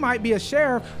say, he might be a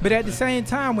sheriff, but at the same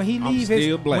time, when he leave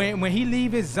when he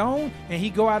leave his zone and he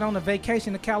go out on a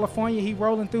vacation to California, he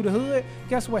rolling through the hood.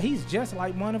 Guess what? He's just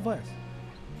like one of us.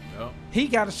 Yep. He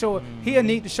got to show. He'll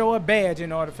need to show a badge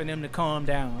in order for them to calm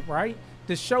down, right?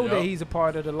 To show that he's a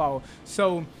part of the law.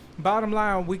 So. Bottom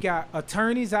line, we got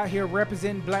attorneys out here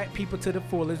representing black people to the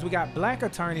fullest. We got black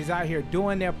attorneys out here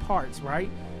doing their parts, right?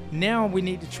 Now we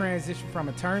need to transition from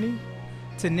attorney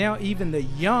to now even the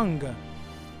younger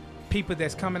people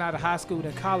that's coming out of high school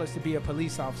and college to be a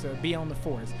police officer, be on the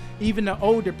force. Even the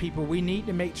older people, we need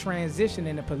to make transition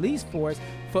in the police force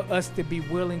for us to be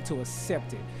willing to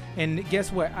accept it. And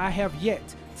guess what? I have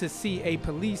yet to see a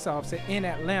police officer in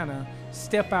Atlanta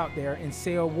step out there and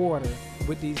sell water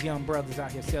with these young brothers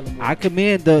out here selling water. I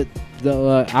commend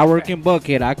I work in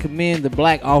Buckhead. I commend the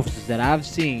black officers that I've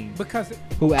seen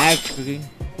who actually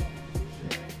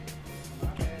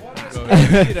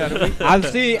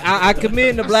I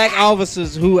commend the black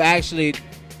officers who actually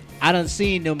I done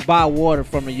seen them buy water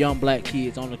from the young black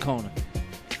kids on the corner.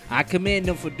 I commend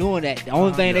them for doing that. The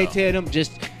only thing they tell them,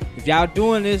 just if y'all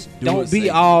doing this, don't be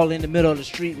all in the middle of the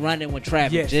street running with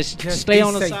traffic. Yes, just stay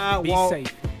on the safe, sidewalk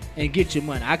and get your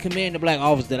money. I commend the black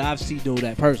officers that I've seen do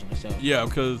that personally. So yeah,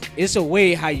 because it's a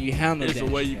way how you handle that. It's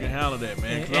a way you can handle that,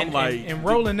 man. And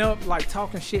rolling up, like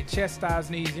talking shit,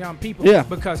 chastising these young people. Yeah.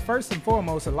 Because first and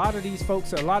foremost, a lot of these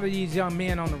folks, a lot of these young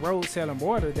men on the road selling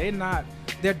water,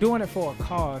 they're doing it for a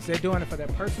cause. They're doing it for their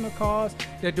personal cause.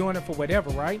 They're doing it for whatever,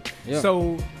 right? Yeah.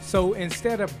 So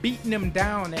instead of beating them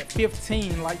down at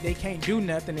 15 like they can't do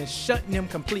nothing and shutting them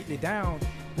completely down,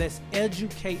 let's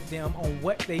educate them on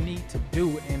what they need to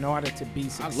do in order to be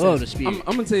successful. I love the spirit.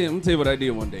 I'm gonna tell you what I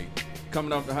did one day.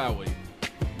 Coming off the highway,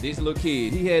 this little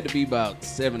kid, he had to be about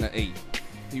 7 or 8.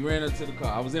 He ran up to the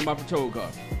car. I was in my patrol car.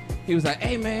 He was like,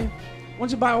 "Hey man, why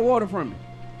don't you buy water from me?"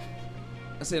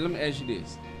 I said, "Let me ask you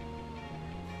this.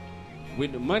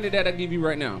 With the money that I give you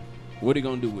right now, what are you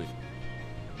gonna do with it?"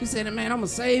 He said, "Man, I'm gonna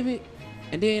save it,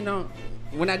 and then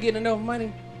when I get enough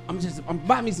money, I'm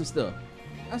buy me some stuff."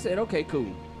 I said, "Okay,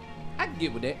 cool. I can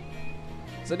get with that."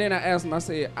 So then I asked him, I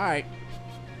said, "All right,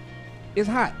 it's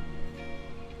hot.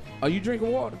 Are you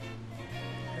drinking water?"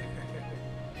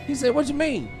 He said, "What you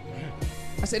mean?"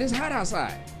 I said, "It's hot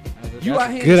outside. You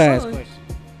out here in the sun. Question.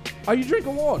 Are you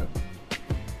drinking water?"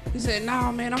 He said,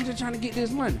 "Nah, man, I'm just trying to get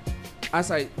this money." I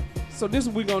said, "So this is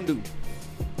what we're gonna do.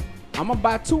 I'm gonna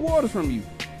buy 2 waters from you,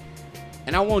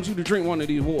 and I want you to drink one of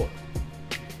these waters."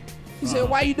 He said,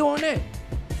 "Why you doing that?"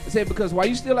 I said, "Because while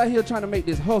you still out here trying to make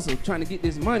this hustle, trying to get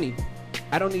this money,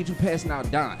 I don't need you passing out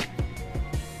dime."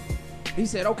 He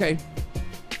said, "Okay,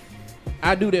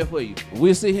 I'll do that for you.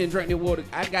 We'll sit here and drink the water."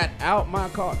 I got out my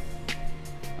car,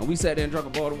 and we sat there and drank a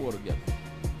bottle of water together.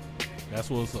 That's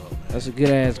what's up, man. That's a good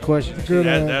ass question.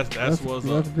 That's what's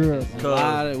up. That's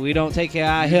good. We don't take care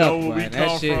of our health. You know where we that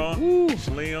come shit. from,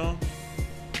 Slim.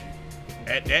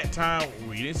 At that time,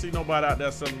 we didn't see nobody out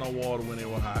there selling no water when it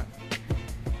was hot.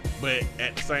 But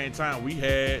at the same time, we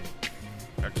had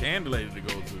a candle lady to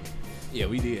go to. Yeah,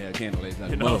 we did have candle ladies.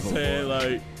 You know what I'm saying?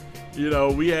 Like, you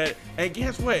know, we had, and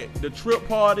guess what? The trip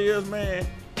part is, man,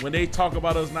 when they talk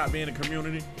about us not being a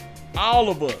community, all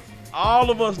of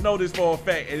us know this for a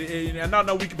fact. And I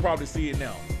know we can probably see it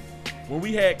now. When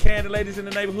we had candle ladies in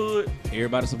the neighborhood,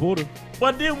 everybody supported.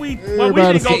 But then we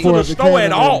didn't go to the store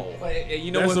at all.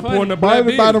 You know what's funny? The black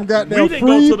everybody them got that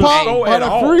free pop. At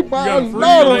all. Free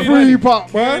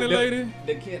pop, man.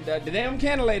 The damn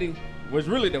candle lady was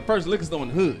really the first liquor store in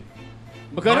the hood.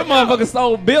 Because that motherfucker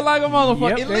sold bill like a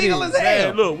motherfucker. Illegal as hell.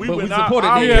 Man, look, we supported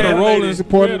our candle ladies.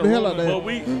 Supported the hell out of that. But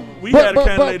we had a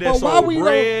candle lady that sold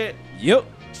bread, yep,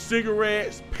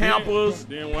 cigarettes, Pampers,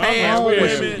 then pants,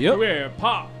 women. We had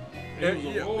pop.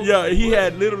 Yeah, he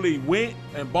had literally went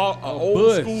and bought an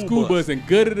old school bus and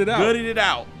gutted it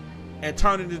out. And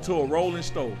turned it into a rolling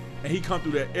stove. And he come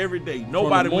through there every day.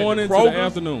 Nobody went to to Kroger's. the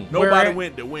afternoon. Nobody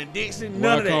went to Winn-Dixon.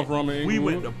 None of that. We Inglewood.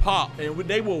 went to Pop, and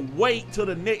they will wait till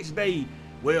the next day.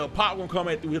 Well, Pop gonna come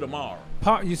through here tomorrow.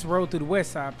 Pop used to roll through the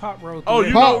west side. Pop rolled through. Oh,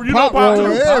 you know Pop too.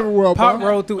 Everywhere, Pop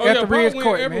rolled through at the Ridge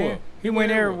Court, everywhere. man. He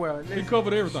went everywhere. He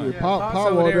covered everything. Pop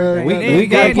sold rolled everything. everywhere. We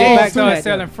gotta get back to started that.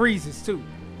 selling freezers too.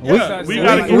 Yeah,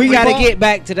 we gotta get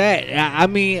back to that. I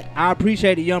mean, I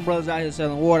appreciate the young brothers out here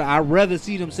selling water. I'd rather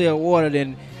see them sell water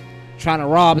than trying to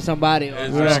rob somebody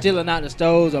or stealing out the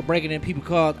stores or breaking in people's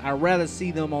cars. I'd rather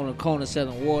see them on the corner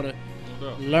selling water,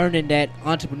 learning that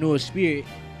entrepreneur spirit,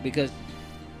 because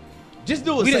just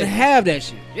do it. We didn't have that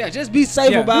shit. Yeah, just be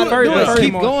safe about it.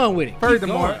 Keep going with it.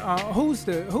 Furthermore, who's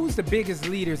the biggest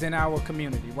leaders in our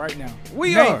community right now?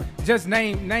 We are. Just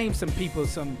name some people.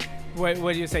 Some what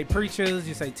do you say? Preachers?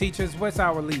 You say teachers? What's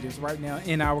our leaders right now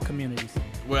in our communities?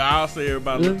 Well, I'll say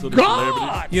everybody look to the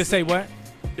celebrities. You say what?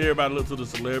 Everybody look to the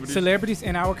celebrities. Celebrities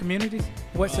in our communities?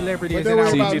 What celebrity is in our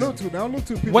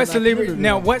community? What celebrity?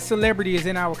 Now, what celebrity is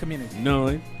in our community?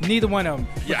 None. Neither one of them.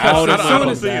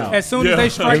 Yeah, as soon as they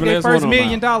strike their first $1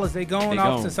 million, they going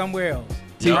off to somewhere else.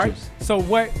 Teachers. Right? So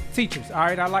what? Teachers. All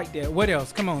right, I like that. What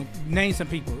else? Come on, name some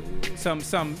people. Some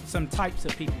types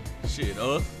of people. Shit,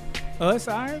 us. Us.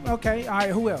 All right. Okay. All right.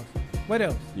 Who else? What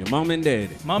else? Your mom and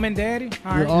daddy. Mom and daddy.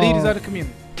 All right. Leaders of the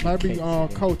community. Might be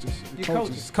coaches.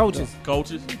 Coaches.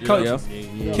 Yeah.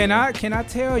 Can I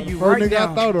tell you right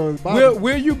now?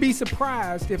 Will you be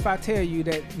surprised if I tell you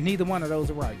that neither one of those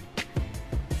are right?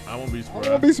 I won't be surprised. I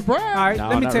won't be surprised. All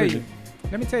right, let me tell you.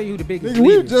 Let me tell you who the biggest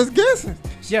leaders. leaders. We were just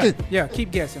guessing. Yeah,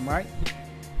 keep guessing, right?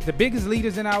 The biggest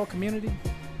leaders in our community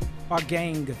are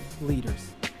gang leaders.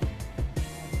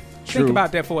 True. Think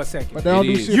about that for a second. But they don't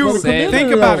do shit for the community.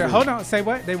 Think about it. Hold on. Say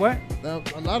what? They what? A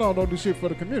lot of them don't do shit for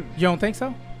the community. You don't think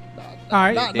so?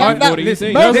 All right.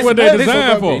 Listen, that's what they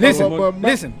designed for.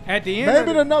 Listen. At the end,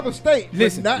 maybe in another state.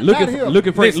 Listen. Look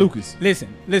at Frank Lucas.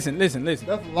 Listen. That's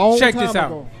a long Check time this out.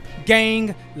 ago.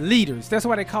 Gang leaders. That's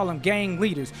why they call them gang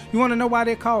leaders. You want to know why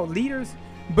they're called leaders?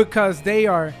 Because they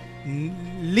are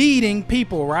leading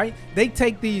people, right? They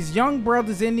take these young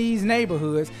brothers in these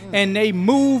neighborhoods and they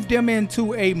move them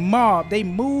into a mob. They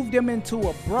move them into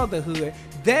a brotherhood.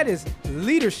 That is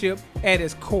leadership at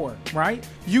its core, right?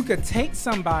 You could take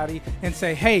somebody and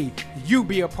say, hey, you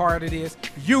be a part of this,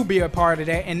 you be a part of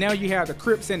that, and now you have the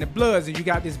Crips and the Bloods and you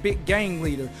got this big gang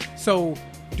leader. So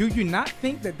do you not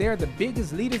think that they're the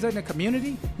biggest leaders in the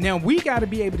community? Now we got to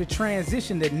be able to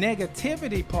transition the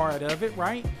negativity part of it,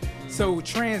 right? So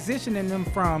transitioning them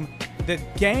from the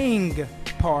gang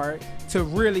part to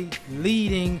really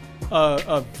leading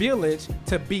a village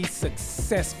to be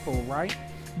successful, right?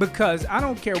 Because I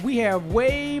don't care. We have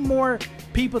way more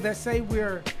people that say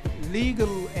we're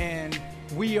legal and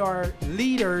we are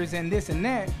leaders and this and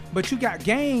that, but you got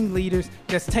gang leaders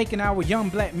that's taking our young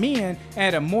black men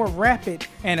at a more rapid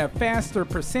and a faster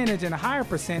percentage and a higher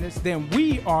percentage than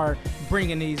we are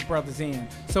bringing these brothers in.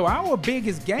 So our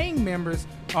biggest gang members,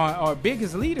 our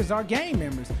biggest leaders are gang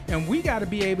members, and we got to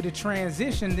be able to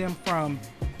transition them from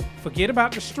forget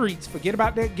about the streets. Forget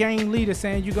about that gang leader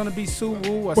saying you're gonna be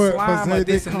Suwu or slime or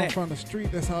this and that. They come from the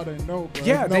street. That's how they know. Bro.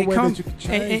 Yeah, they come.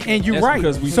 And you're right.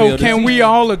 So can we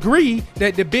all agree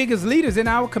that the biggest leaders in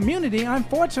our community,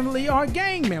 unfortunately, are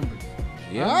gang members?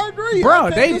 Yeah, I agree.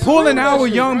 Bro, they pulling our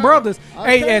young brothers.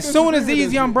 Hey, as soon as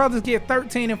these young brothers get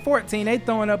 13 and 14, they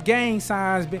throwing up gang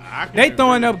signs. They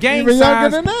throwing up gang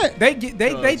signs.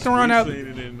 They throwing up.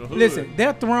 Listen,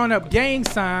 they're throwing up gang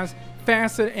signs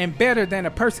faster and better than a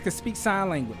person can speak sign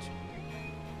language.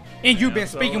 And you've been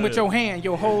speaking with your hand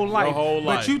your whole life.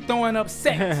 But you throwing up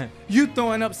sets. You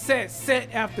throwing up set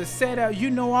after set out.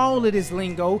 You know all of this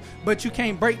lingo, but you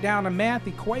can't break down a math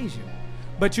equation.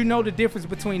 But you know the difference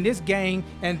between this gang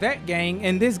and that gang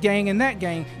and this gang and that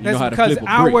gang. That's because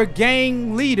our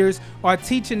gang leaders are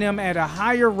teaching them at a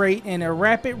higher rate and a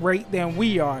rapid rate than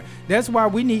we are. That's why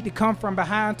we need to come from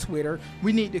behind Twitter.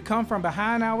 We need to come from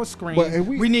behind our screen.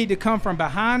 We need to come from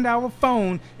behind our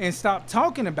phone and stop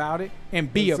talking about it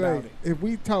and be about it. If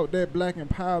we talk that black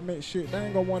empowerment shit, they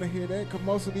ain't gonna want to hear that because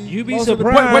most of these. You be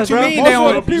surprised. What you mean?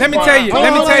 Let me tell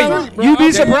you. You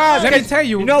be surprised. Let me tell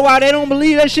you. You know why they don't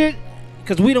believe that shit?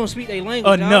 Because we don't speak their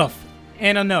language enough.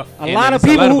 A lot of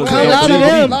people who come to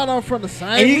them. A lot of them from the same.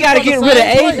 And you got to get rid of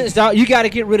agents, dog. You got to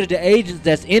get rid of the agents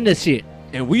that's in the shit.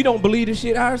 And we don't believe the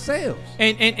shit ourselves.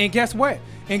 And guess what?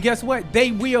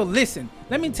 They will listen.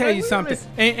 Let me tell you something.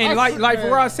 And like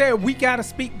Farad said, we got to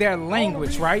speak their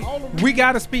language, right? We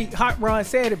got to speak. Hot Rod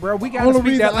said it, bro. We got to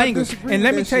speak that language. And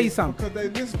let me tell you something. Because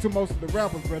they listen to most of the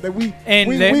rappers, bro.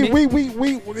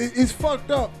 It's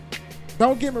fucked up.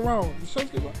 Don't get me wrong.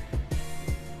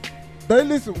 They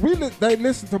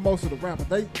listen to most of the rappers.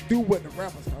 They do what the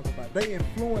rappers talk about. They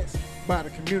influenced by the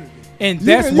community. And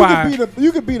that's why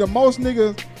you could be the most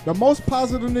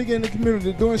positive nigga in the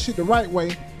community doing shit the right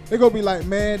way. They gonna be like,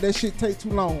 man, that shit take too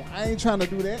long. I ain't trying to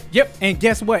do that. Yep. And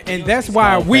guess what? And that's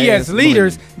why we as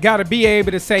leaders gotta be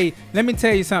able to say, let me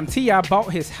tell you something. T.I. bought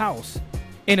his house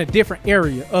in a different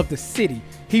area of the city.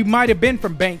 He might have been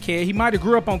from Bankhead. He might have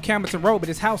grew up on Camilton Road, but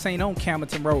his house ain't on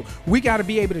Camilton Road. We got to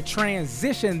be able to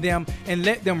transition them and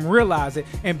let them realize it.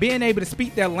 And being able to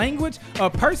speak their language, a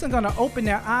person going to open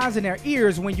their eyes and their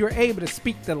ears when you're able to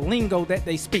speak the lingo that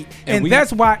they speak. And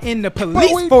that's why in the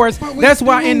police force,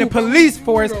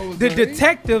 the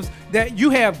detectives, that you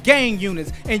have gang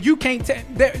units, and you can't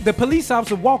the police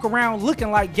officers walk around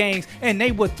looking like gangs, and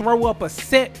they would throw up a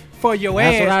set for your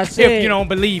ass if you don't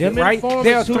believe it, right?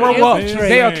 They'll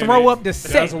throw up the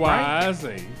set. That's why right? I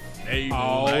say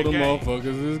all the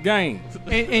motherfuckers is gangs.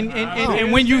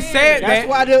 And when you said that's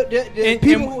why the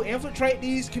people who infiltrate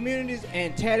these communities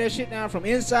and tear that shit down from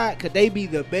inside, could they be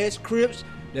the best Crips,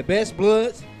 the best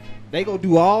Bloods? They go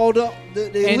do all the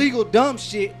illegal dumb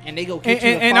shit, and they go get you.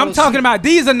 And I'm talking about,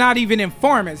 these are not even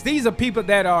informants. These are people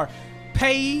that are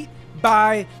paid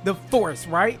by the force,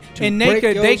 right? And they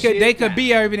could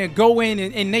be able to go in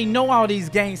and they know all these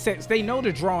gang sets. They know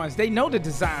the drawings. They know the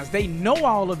designs. They know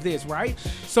all of this, right?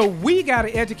 So we got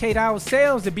to educate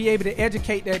ourselves to be able to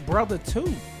educate that brother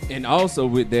too. And also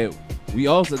with that, we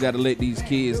also got to let these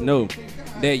kids know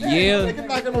that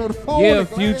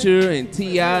Future and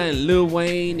T.I. and Lil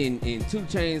Wayne and 2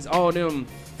 Chainz, all them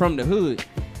from the hood,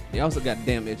 they also got a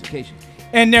damn education.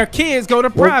 And their kids go to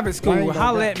private school.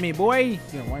 Holla at me, boy.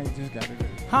 Yeah, Wayne just got it.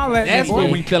 Holla at me, boy. That's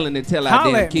what we feeling to tell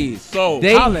our damn kids. So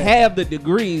they have the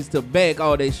degrees to back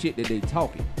all that shit that they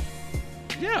talking.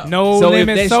 Yeah. No so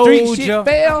limit if that soldier. street shit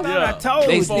fail, I told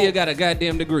they you. still got a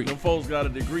goddamn degree. Them folks got a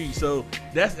degree. So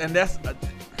that's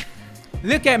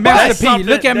Look at Master P.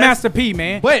 Look at Master P,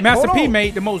 man. Master P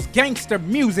made the most gangster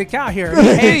music out here.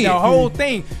 He had the whole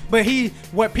thing. But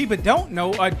what people don't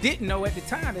know or didn't know at the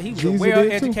time, that he was a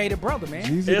well-educated brother, man.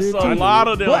 It's a lot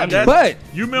of them. But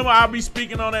you remember I'll be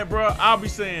speaking on that, bro. I'll be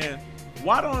saying,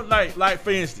 why don't like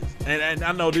for instance, and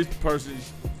I know this person,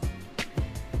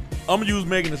 I'm gonna use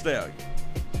Megan Thee Stallion.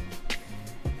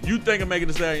 You think of Megan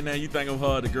Thee Stallion now, you think of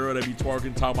her, the girl that be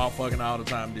twerking, talking about fucking all the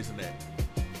time, this and that.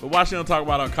 But why she don't talk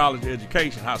about her college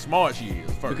education, how smart she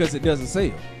is first? Because it doesn't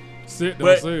sell.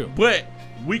 But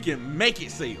we can make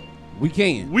it sell. We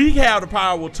can. We have the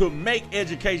power to make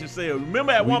education sell.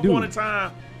 Remember at one point in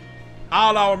time,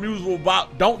 all our music was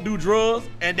about don't do drugs,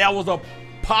 and that was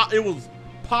it was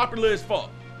popular as fuck.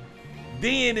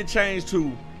 Then it changed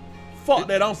to fuck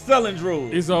that I'm selling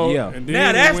drugs. It's all, and then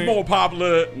now that's more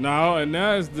popular. No, and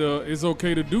now it's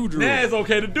okay to do drugs. Now it's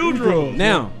okay to do drugs.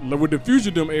 Now with the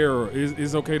Future them era,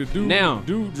 it's okay to do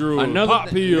drugs. Pop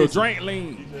pills, drink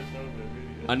lean.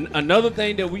 Another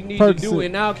thing that we need to do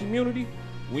in our community,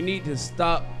 we need to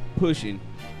stop pushing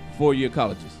 4-year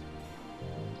colleges.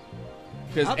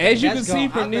 Because as you can see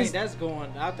from this,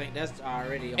 I think that's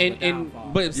already on the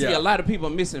downfall. But see, a lot of people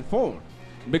are misinformed.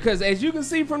 Because as you can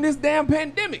see from this damn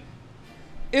pandemic,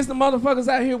 it's the motherfuckers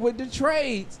out here with the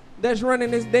trades that's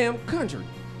running this damn country.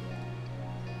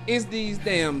 It's these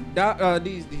damn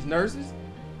these nurses.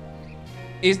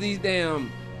 It's these damn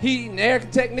heat and air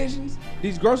technicians.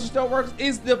 These grocery store workers.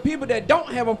 It's the people that don't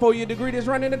have a 4-year degree that's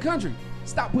running the country.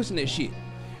 Stop pushing that shit.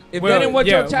 If that ain't what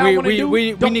your child want to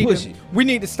do, don't push it. We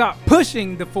need to stop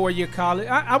pushing the 4-year college.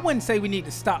 I wouldn't say we need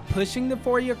to stop pushing the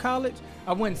 4-year college.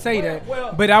 I wouldn't say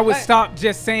that. But I would stop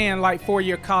just saying like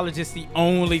 4-year college is the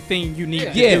only thing you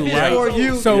need to do,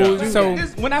 right? So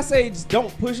when I say just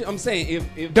don't push it, I'm saying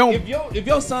if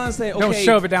your son say, okay, don't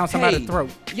shove it down somebody's throat.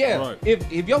 Yeah. Right.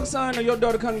 If your son or your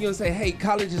daughter come to you and say, hey,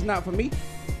 college is not for me,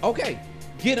 okay,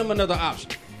 get them another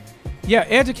option. Yeah,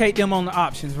 educate them on the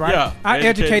options, right? Yeah, I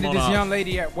educated this young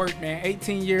lady at work, man,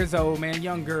 18 years old, man,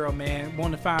 young girl, man,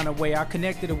 want to find a way. I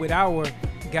connected her with our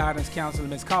guidance counselor,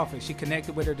 Miss Coffee. She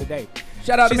connected with her today.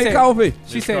 Shout out to Miss Coffee.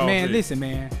 She said, man, listen,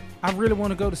 man, I really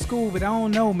want to go to school, but I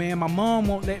don't know, man. My mom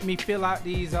won't let me fill out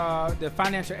these the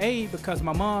financial aid because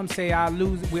my mom say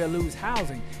we'll lose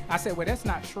housing. I said, well, that's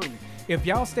not true. If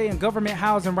y'all stay in government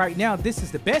housing right now, this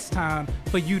is the best time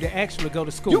for you to actually go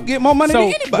to school. You get more money than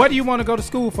anybody. What do you want to go to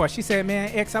school for? She said, man,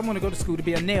 I want to go to school to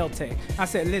be a nail tech. I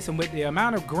said, listen, with the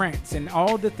amount of grants and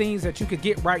all the things that you could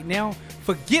get right now,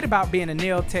 forget about being a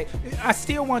nail tech. I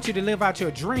still want you to live out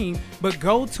your dream, but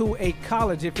go to a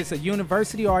college, if it's a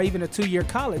university or even a 2-year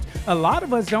college. A lot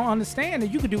of us don't understand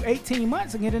that you could do 18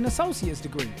 months and get an associate's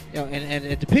degree.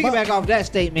 And to piggyback off that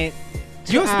statement,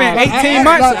 you spent 18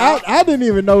 months. I didn't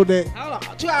even know that. Hold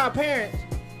on. To our parents,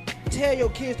 tell your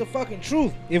kids the fucking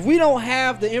truth. If we don't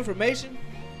have the information,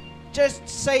 just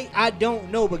say I don't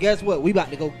know. But guess what? We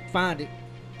about to go find it.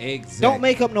 Exactly. Don't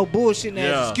make up no bullshit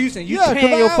as excuse and you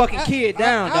tearing your fucking kid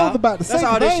down. I was about to say,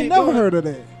 I ain't never heard of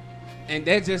that. And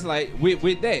that's just like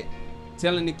with that,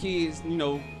 telling the kids,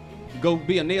 go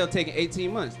be a nail tech in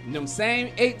 18 months. In them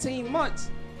same 18 months,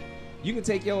 You can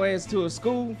take your ass to a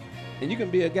school, and you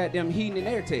can be a goddamn heating and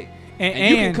air tech, and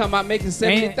you can come out making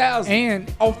 70,000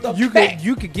 and off the bat.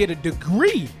 You could get a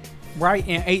degree, right,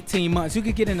 in 18 months. You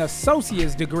could get an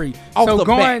associate's degree. Off so the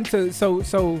going bat. to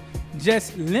so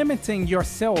just limiting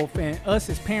yourself and us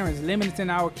as parents limiting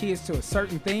our kids to a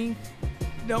certain thing.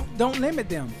 Don't limit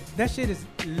them. That shit is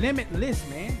limitless,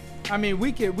 man. I mean,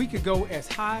 we could go as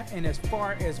high and as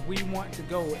far as we want to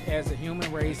go as a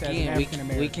human race, as an African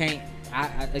American. We can't.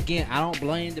 I don't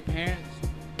blame the parents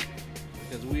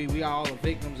because we all are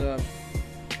victims of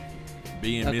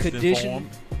being a misinformed. condition.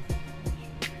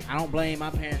 I don't blame my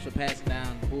parents for passing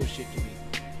down the bullshit to me.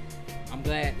 I'm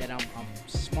glad that I'm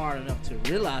smart enough to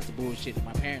realize the bullshit that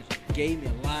my parents gave me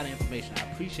a lot of information.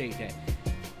 I appreciate that,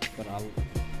 but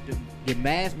the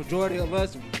mass majority of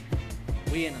us,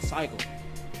 we in a cycle.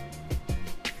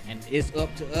 And it's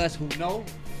up to us who know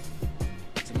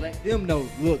to let them know,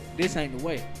 look, this ain't the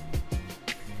way.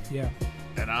 Yeah.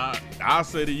 And I'll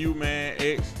say to you, man,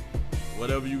 X,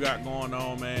 whatever you got going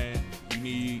on, man, you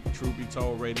need Truth Be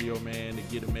Told Radio, man, to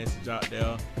get a message out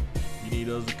there. You need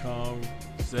us to come,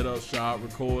 set up shop,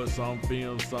 record some,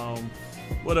 film some,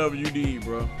 whatever you need,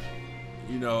 bro.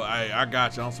 You know, I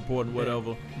got you. I'm supporting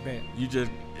whatever. Bet. You just,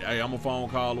 I'm a phone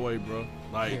call away, bro.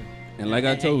 Like. Yeah. And like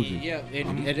I told you. Yeah,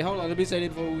 and hold on, let me say this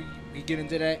before we get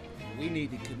into that. We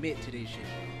need to commit to this shit.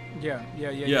 Yeah.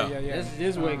 This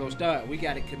is where it gonna start. We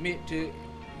gotta commit to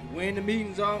when the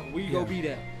meetings are, we go be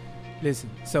there. Listen,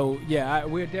 so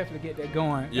we'll definitely get that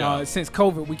going. Yeah. Since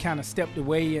COVID, we kind of stepped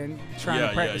away and trying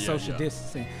to practice social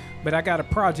distancing. But I got a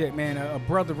project, man. A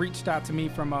brother reached out to me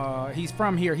from, he's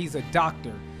from here. He's a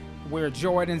doctor. Wear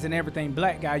Jordans and everything.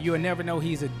 Black guy. You'll never know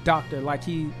he's a doctor. Like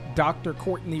Dr.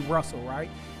 Courtney Russell, right?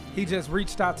 He just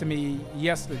reached out to me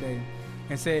yesterday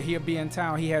and said he'll be in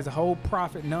town. He has a whole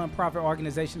nonprofit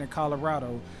organization in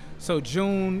Colorado. So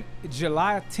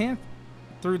July 10th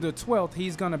through the 12th,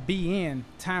 he's going to be in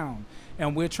town.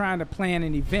 And we're trying to plan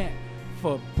an event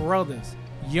for brothers,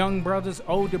 young brothers,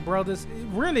 older brothers,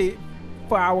 really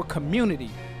for our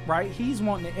community, right? He's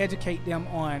wanting to educate them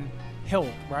on health,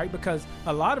 right? Because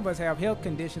a lot of us have health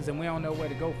conditions and we don't know where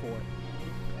to go for it.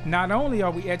 Not only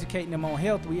are we educating them on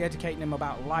health, we educating them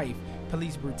about life,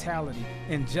 police brutality,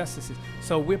 injustices.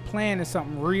 So we're planning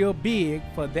something real big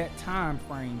for that time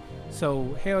frame.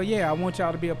 So hell yeah, I want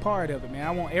y'all to be a part of it, man. I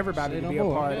want everybody to be a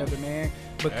part of it, man.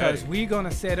 Because we're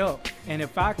gonna set up, and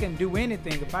if I can do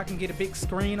anything, if I can get a big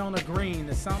screen on a green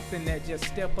or something that just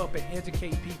step up and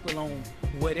educate people on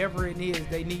whatever it is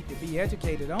they need to be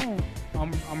educated on,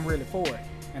 I'm really for it.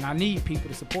 And I need people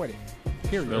to support it.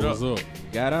 Period. That was up.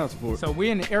 Got out support. So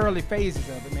we're in the early phases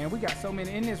of it, man. We got so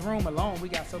many in this room alone. We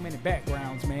got so many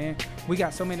backgrounds, man. We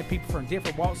got so many people from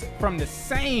different walks, from the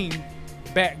same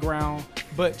background,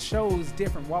 but chose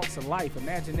different walks of life.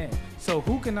 Imagine that. So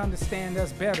who can understand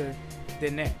us better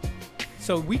than that?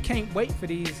 So we can't wait for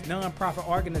these nonprofit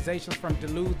organizations from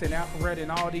Duluth and Alpharetta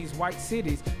and all these white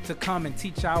cities to come and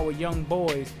teach our young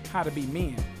boys how to be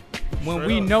men. When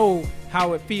we know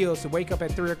how it feels to wake up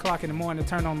at 3 o'clock in the morning,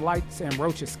 turn on lights, and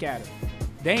roaches scatter.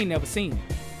 They ain't never seen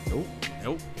it.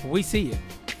 Nope. We see it.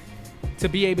 To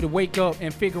be able to wake up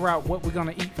and figure out what we're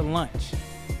going to eat for lunch,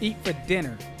 eat for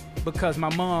dinner, because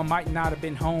my mom might not have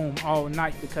been home all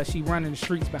night because she running the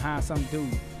streets behind some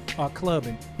dude or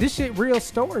clubbing. This shit real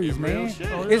stories, man.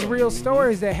 It's real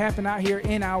stories that happen out here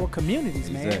in our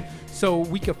communities, man. Exactly. So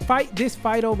we could fight this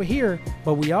fight over here,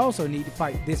 but we also need to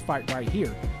fight this fight right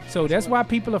here. So that's why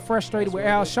people are frustrated with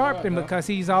Al Sharpton, because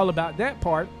he's all about that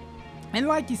part. And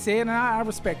like you said, and I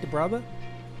respect the brother,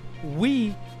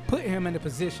 we put him in a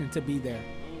position to be there.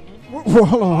 We put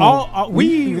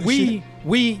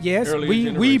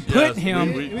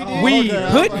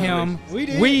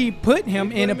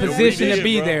him in a position to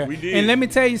be there. And let me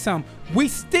tell you something, we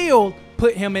still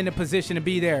put him in a position to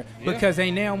be there because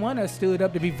ain't now one of us stood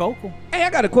up to be vocal. Hey, I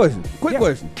got a question. Quick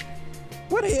question.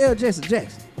 Where the hell Jesse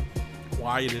Jackson?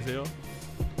 Quiet as hell.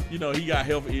 You know, he got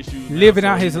health issues. Living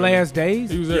out his last days.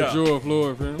 He was at George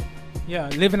Floyd, fam. Yeah,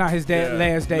 living out his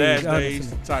last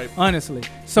days. Type. Honestly.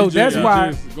 So that's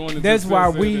why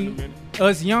we,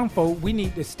 us young folk, we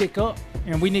need to stick up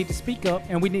and we need to speak up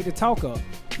and we need to talk up.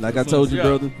 Like I told you,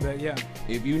 brother. But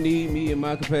if you need me in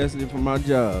my capacity for my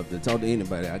job to talk to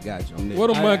anybody, I got you. I'm there. Where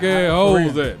the monkey ass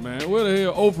hoes at, man? Where the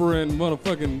hell Oprah and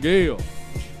motherfucking Gail?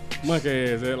 Monkey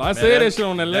ass at. I said that shit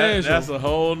on that last show. That's a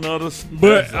whole nother.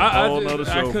 But I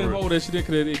couldn't hold that shit in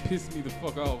because it pissed me the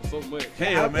fuck off so much.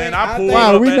 Hell, man, I pulled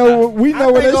wow, up. we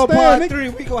know where they stand. Part 3,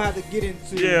 we gonna have to get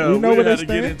into. we know where they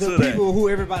stand. The people who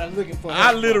everybody looking for.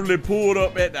 I literally pulled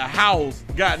up at the house,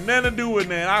 got nothing to do with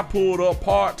that. I pulled up,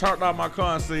 parked, turned out my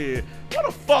car, and said, what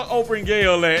the fuck Oprah and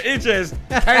Gayle at? It just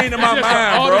came to my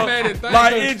mind, bro.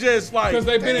 Like it just like because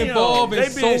they've been involved in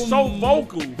so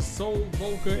vocal. So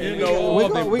vocal. You know, we're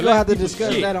gonna have to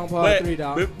discuss that on part 3,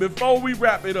 dog. Before we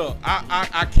wrap it up,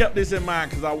 I kept this in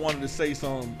mind because I wanted to say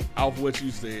something off what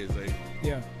you said, Zay.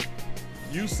 Yeah.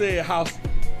 You said how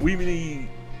we need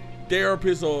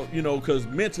therapists, or because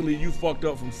mentally you fucked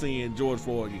up from seeing George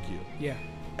Floyd get killed. Yeah.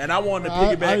 And I wanted to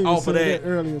piggyback off of that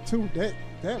earlier too.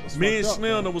 That was me and fucked up,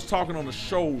 Snell was talking on the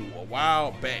show a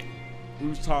while back. We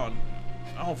was talking.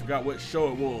 I don't forgot what show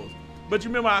it was, but you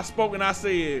remember I spoke and I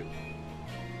said,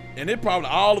 and it probably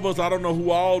all of us. I don't know who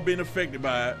all been affected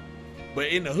by it, but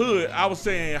in the hood, I was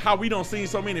saying how we don't see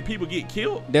so many people get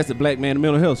killed. That's the Black Man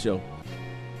Mental Health Show.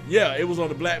 Yeah, it was on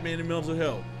the Black Man and Mental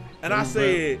Health. And I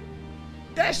said,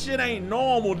 that shit ain't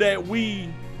normal that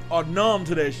we are numb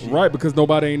to that shit. Right, because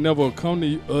nobody ain't never come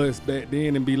to us back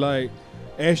then and be like,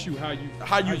 ask you how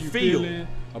you feel. Feeling,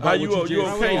 about you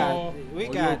okay? We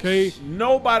got okay.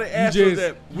 Nobody asked us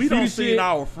that. We don't see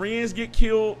our friends get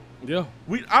killed. Yeah.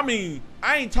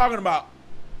 I ain't talking about,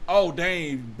 oh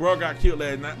dang, bro got killed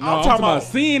last night. No, I'm talking about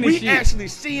seeing we shit. actually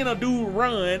seeing a dude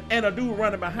run and a dude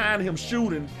running behind him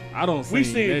shooting. I don't see we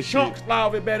seeing chunks fly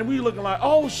off it bad and we looking like,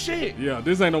 oh shit. Yeah,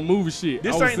 this ain't no movie shit.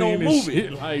 This ain't no movie.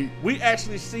 Shit, like, we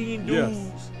actually seen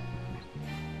dudes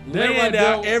laying right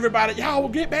out. Everybody, y'all will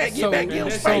get back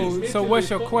in space. So what's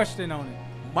your question on it?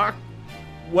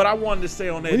 What I wanted to say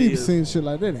on that we is, seen shit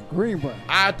like that in Greenbrier.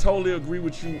 I totally agree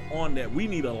with you on that. We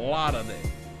need a lot of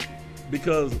that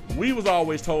because we was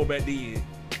always told back then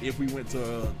if we went to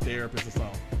a therapist or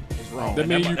something, it's wrong. That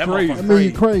mean you crazy. That mean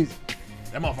you crazy.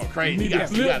 That motherfucker crazy. You got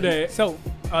to flip that. So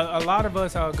a lot of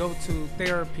us go to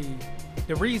therapy.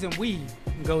 The reason we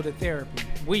go to therapy,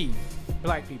 we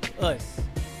black people, us,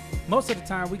 most of the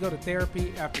time we go to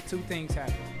therapy after 2 things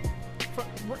happen.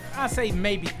 I say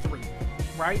maybe 3,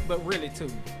 right? But really 2.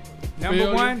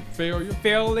 Number 1,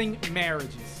 failing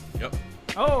marriages. Yep.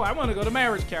 Oh, I want to go to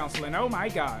marriage counseling. Oh my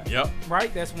God. Yep.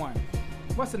 Right? That's 1.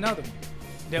 What's another one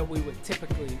that we would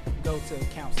typically go to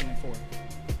counseling for?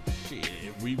 Shit,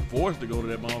 we forced to go to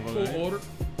that motherfucker.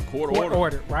 Court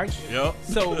order, right? Yep.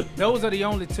 So those are the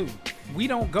only 2. We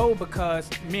don't go because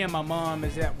me and my mom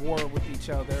is at war with each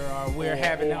other, or we're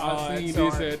having I seen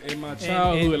this in my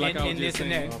childhood, like I was just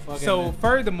saying. So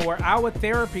furthermore, our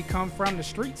therapy comes from the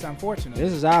streets, unfortunately.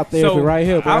 This is our therapy right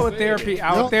here, bro. Our therapy is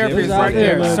right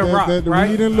there. Ciroc,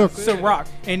 right? Ciroc.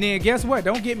 And then guess what?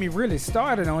 Don't get me really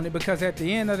started on it, because at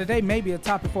the end of the day, maybe a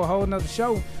topic for a whole nother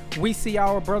show. We see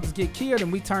our brothers get killed,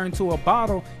 and we turn to a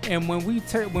bottle, and when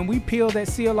we peel that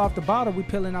seal off the bottle, we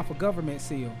peeling off a government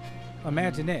seal.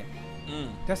 Imagine that.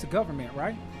 That's the government,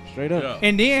 right? Straight up. Yeah.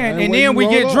 And then we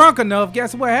get drunk enough.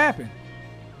 Guess what happened?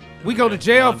 We go to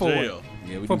jail for it.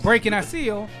 Yeah, for breaking a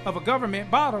seal of a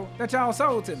government bottle that y'all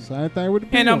sold to me. Same thing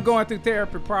with the And I'm going through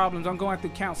therapy problems. I'm going through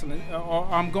counseling, or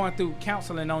I'm going through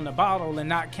counseling on the bottle and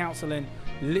not counseling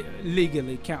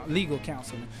legal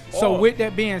counseling. So with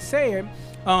that being said,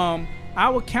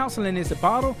 our counseling is the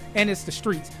bottle and it's the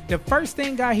streets. The first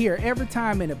thing I hear every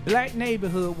time in a black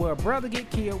neighborhood where a brother get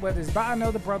killed, whether it's by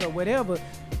another brother or whatever,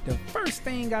 the first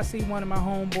thing I see one of my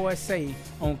homeboys say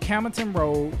on Camilton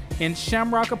Road in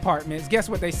Shamrock Apartments, guess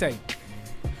what they say?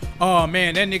 Oh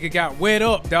man, that nigga got wet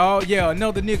up, dog. Yeah,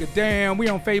 another nigga, damn, we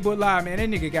on Facebook Live, man. That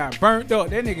nigga got burnt up.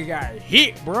 That nigga got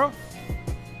hit, bro.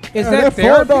 Is that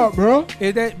fucked up, bro?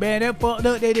 Is that, man, that fucked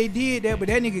up that they did that, but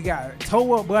that nigga got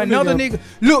towed up. But another nigga,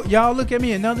 look, y'all look at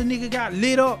me, another nigga got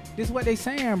lit up. This is what they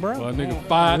saying, bro. Well, nigga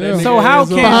fired that nigga.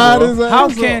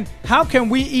 So how can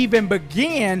we even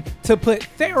begin to put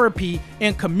therapy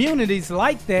in communities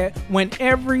like that when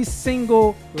every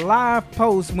single live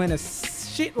post, when a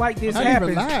shit like this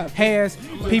happens, has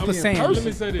people saying? Let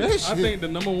me say this. I think the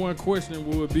number 1 question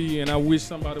would be, and I wish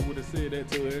somebody would have said that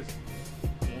to us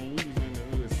when we was in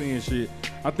the hood seeing shit.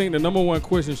 I think the number 1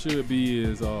 question should be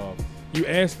is, you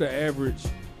ask the average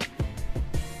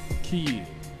kid,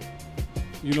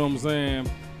 you know what I'm saying,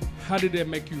 how did that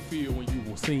make you feel when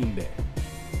you were seeing that?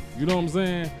 You know what I'm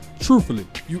saying? Truthfully,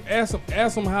 you ask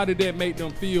them how did that make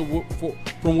them feel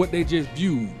from what they just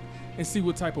viewed, and see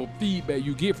what type of feedback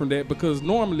you get from that, because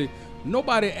normally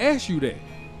nobody asks you that.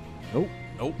 Nope.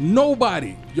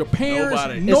 Nobody. Your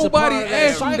parents, nobody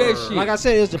asks you that shit. Like I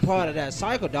said, it's a part of that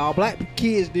cycle, dog. Black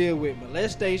kids deal with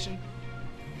molestation,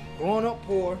 growing up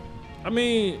poor. I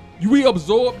mean, we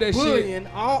absorb that bullying,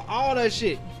 shit. all that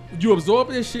shit. You absorb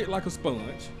that shit like a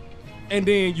sponge, and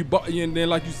then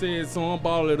like you said, someone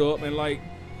bottle it up, and like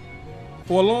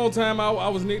for a long time, I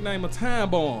was nicknamed a time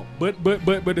bomb. But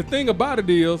the thing about it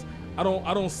is, I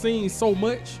don't see so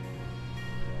much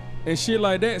and shit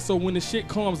like that. So when the shit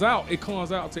comes out, it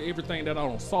comes out to everything that I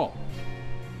don't saw.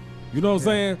 You know what I'm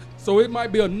saying? So it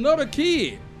might be another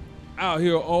kid out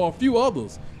here or a few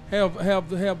others have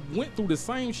went through the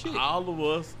same shit. All of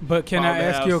us. But can I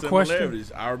ask you a question?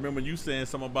 I remember you saying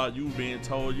something about you being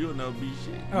told you'll never be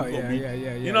shit. Oh yeah.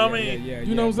 You know what I mean?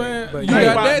 You know what I'm saying? But you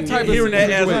got that type of hearing that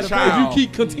as a child. You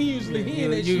keep continuously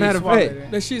hearing that shit. Matter of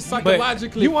fact, that shit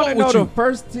psychologically. You want to know with the you.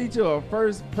 first teacher or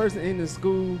first person in the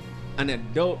school, an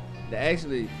adult that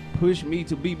actually pushed me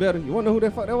to be better? You want to know who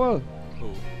that fuck that was? Who?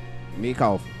 Me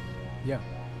Coffee. Yeah,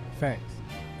 facts.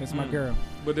 That's my girl.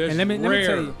 But that's And let me rare.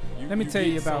 tell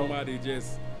you about somebody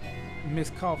just.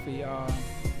 Miss Coffee. You know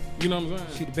what I'm saying?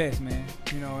 She the best, man.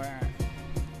 You know.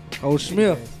 Oh,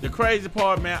 Smith. The crazy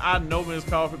part, man, I know Miss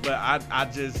Coffee, but I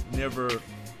just never.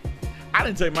 I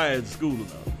didn't take my ass to school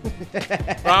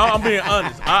enough. I'm being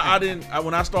honest. I didn't.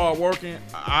 When I started working,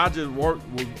 I just worked.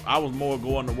 I was more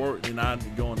going to work than I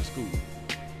going to school.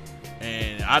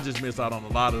 And I just missed out on a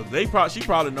lot of. She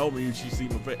probably know me if she see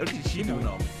my face. She do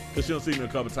know me because she done see me a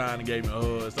couple times and gave me a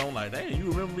hug. So I'm like, dang, you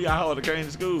remember me? How hard I came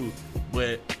to school,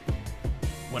 but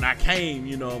when I came,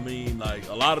 you know what I mean. Like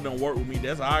a lot of them work with me.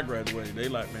 That's how I graduated. They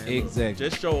like, man, Exactly. look,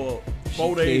 just show up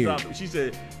 4 days out. She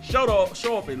said, show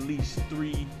up at least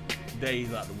 3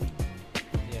 days out the week.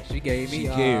 Yeah, she gave me. She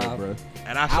cared, bro.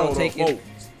 And I I showed was up taking 4.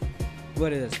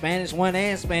 what is it, Spanish 1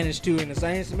 and Spanish 2 in the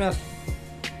same semester.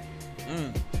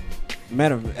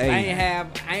 Matter of I ain't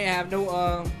have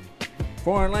no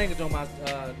foreign language on my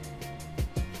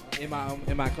in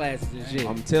my classes and shit.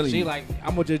 I'm telling she you. like,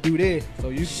 I'm gonna just do this so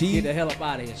you She- can get the hell up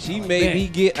out of here. She I'm like, made "Bet." me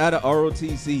get out of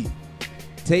ROTC,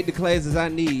 take the classes I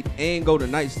need, and go to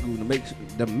night school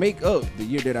to make up the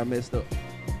year that I messed up,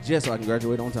 just so I can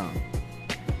graduate on time.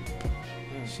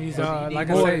 She's So you need like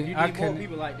more- I you say, need I more can.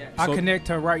 people like that. I So- connect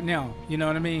her right now. You know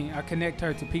what I mean? I connect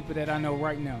her to people that I know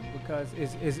right now because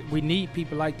we need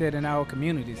people like that in our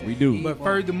communities. We do. But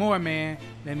furthermore, man,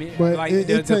 let me But like it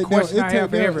the take them, question I have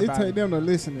for it everybody. take them to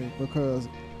listening because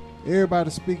everybody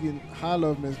speaking highly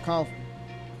of Miss Coffee.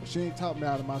 But she ain't talked me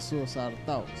out of my suicidal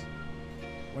thoughts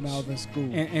when I was in school.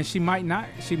 and she might not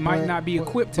But- be but-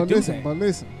 equipped to but do listen, that.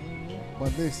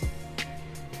 But listen.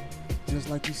 Just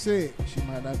like you said, she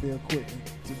might not be equipped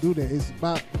to do that. It's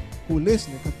about who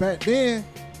listening. Cause back then,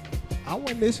 I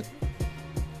wasn't listening.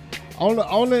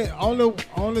 Only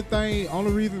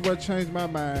reason what changed my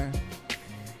mind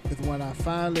is when I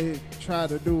finally tried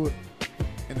to do it,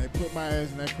 and they put my ass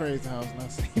in that crazy house, and I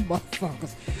seen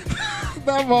motherfuckers.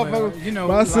 That motherfucker. Well, you know,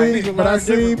 but I like, seen, people but I learn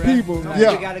seen different, bruh. people. Like,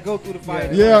 Yeah, you gotta go through the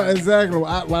fight. yeah, exactly. When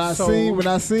I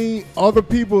So- seen other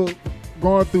people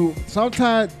going through,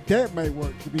 sometimes that may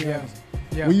work, to be Yeah. honest.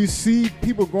 Yeah. When you see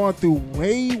people going through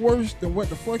way worse than what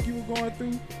the fuck you were going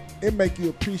through, it make you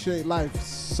appreciate life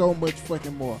so much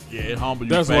fucking more. Yeah, it humble you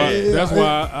That's fast. why. That's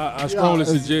why I strongly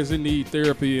it's- suggest it need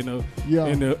therapy in the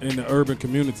urban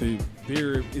community.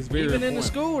 It's very Even in the important.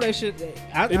 school, they should.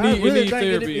 I It really need think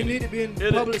therapy. it need to be in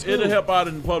public school. It'll help out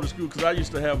in the public school because I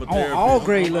used to have a on therapist. all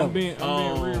grade I'm levels.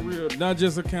 being real. Not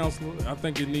just a counselor. I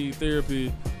think it need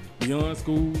therapy beyond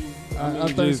school.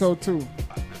 I think so too.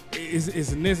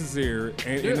 It's necessary,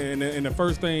 and the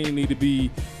first thing need to be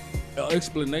an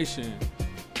explanation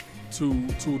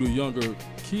to the younger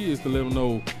kids to let them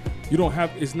know you don't have.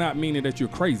 It's not meaning that you're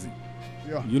crazy.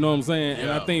 Yeah. You know what I'm saying?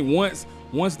 And I Yeah. think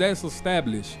once that's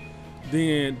established,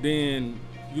 then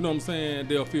you know what I'm saying,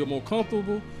 they'll feel more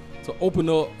comfortable to open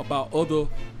up about other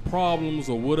problems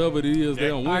or whatever it is they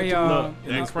don't want to. Look,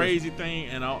 in that this crazy thing,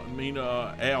 and I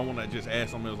want to just add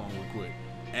something else on real quick.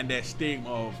 And that stigma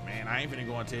of, man, I ain't finna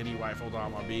go and tell these white folks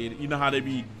on my bed. You know how they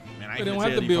be, man, I ain't It finna don't tell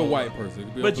have to these be a folks. white person. It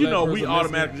could be a But you black know, person we listening.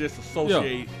 automatically just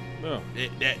associate Yeah.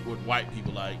 that with white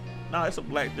people. Like, nah, it's some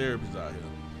black therapists out here.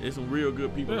 There's some real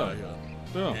good people Yeah. out here.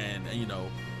 Yeah. And, you know,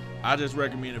 I just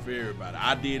recommend it for everybody.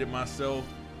 I did it myself.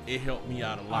 It helped me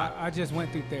out a lot. I just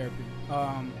went through therapy.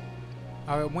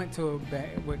 I went to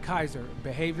with Kaiser,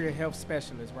 behavioral health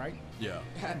specialist, right? Yeah.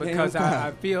 Because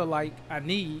I feel like I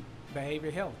need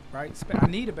behavioral health, right? I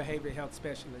need a behavioral health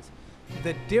specialist.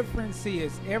 The difference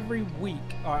is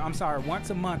once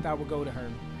a month I would go to her.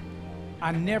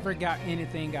 I never got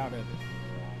anything out of it.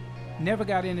 Never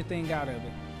got anything out of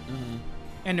it. Mm-hmm.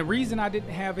 And the reason I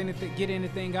didn't get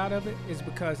anything out of it is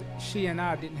because she and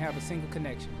I didn't have a single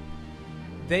connection.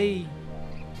 They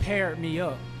paired me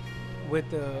up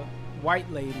with a white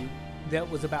lady that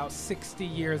was about 60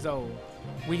 years old.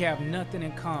 We have nothing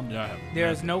in common. Yeah,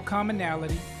 There's no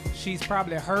commonality. She's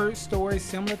probably heard stories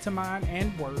similar to mine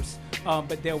and worse,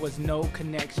 but there was no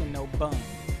connection, no bond.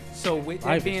 So with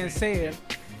that being said,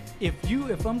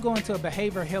 if I'm going to a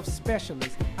behavioral health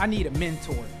specialist, I need a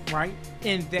mentor, right,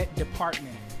 in that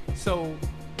department. So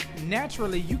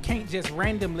naturally, you can't just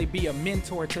randomly be a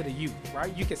mentor to the youth,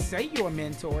 right? You can say you're a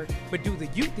mentor, but do the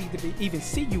youth even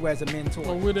see you as a mentor?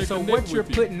 So what you're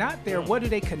putting out there, what do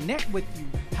they connect with you?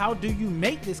 How do you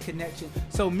make this connection?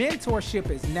 So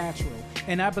mentorship is natural.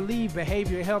 And I believe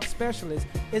behavioral health specialists,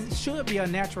 it should be a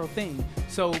natural thing.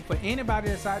 So for anybody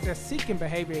that's out there seeking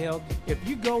behavioral health, if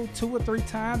you go 2 or 3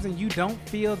 times and you don't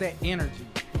feel that energy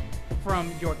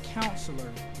from your counselor,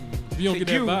 you don't get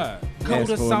that vibe. Go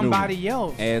to somebody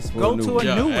else. Go to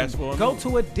a new one. Go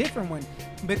to a different one.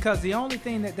 Because the only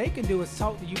thing that they can do is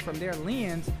talk to you from their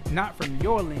lens, not from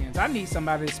your lens. I need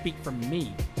somebody to speak from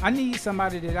me. I need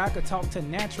somebody that I could talk to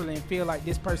naturally and feel like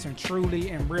this person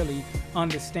truly and really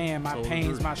understand my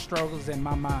pains, my struggles, and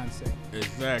my mindset.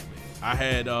 Exactly. I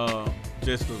had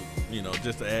just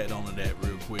to add on to that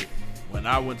real quick. When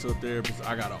I went to a therapist,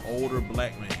 I got an older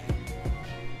black man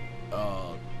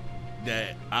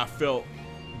that I felt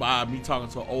by me talking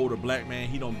to an older black man,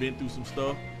 he done been through some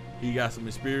stuff. He got some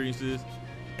experiences.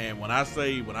 And when I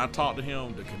talked to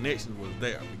him, the connection was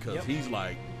there because he's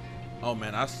like, oh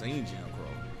man, I seen Jim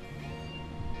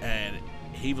Crow. And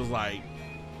he was like,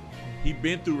 he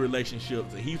been through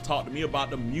relationships and he talked to me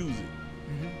about the music.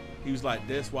 Mm-hmm. He was like,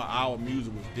 that's why our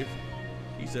music was different.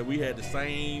 He said we had the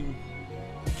same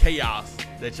chaos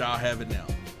that y'all having now.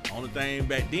 Only thing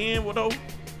back then, though,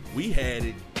 we had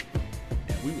it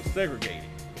and we were segregated.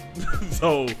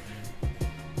 So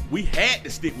we had to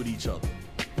stick with each other.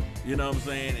 You know what I'm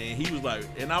saying? And he was like,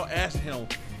 and I asked him,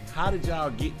 how did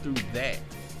y'all get through that?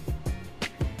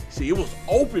 See, it was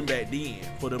open back then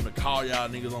for them to call y'all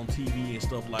niggas on TV and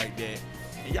stuff like that.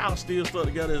 And y'all still stuck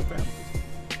together as families.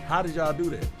 How did y'all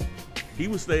do that? He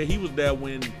was there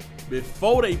when,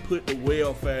 before they put the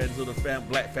welfare into the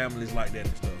black families like that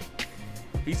and stuff.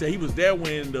 He said he was there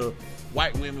when the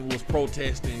white women was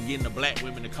protesting, getting the black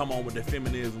women to come on with their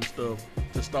feminism stuff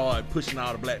to start pushing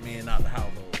all the black men out the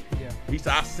household. Yeah. He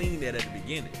said, I seen that at the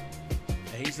beginning.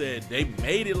 And he said they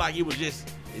made it like it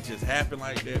just happened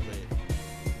like that.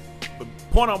 But the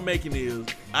point I'm making is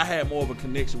I had more of a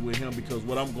connection with him because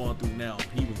what I'm going through now,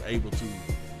 he was able to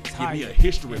give me a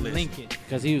history lesson.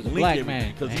 Because he was a black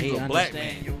man. Because he was a black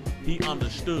man. He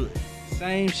understood.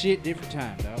 Same shit, different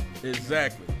time, dog.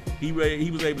 Exactly. He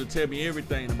was able to tell me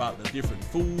everything about the different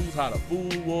foods, how the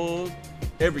food was,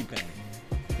 everything.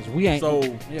 Cause we ain't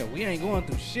going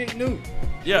through shit new.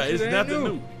 Yeah, it's nothing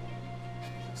new.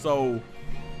 So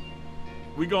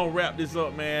we gonna wrap this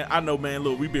up, man. I know, man.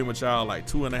 Look, we been with y'all like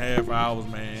 2.5 hours,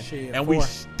 man, and we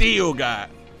still got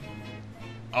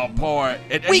a part.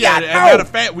 Matter of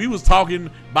fact, we was talking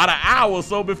about an hour or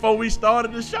so before we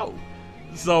started the show.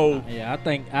 So I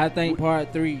think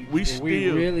part 3 we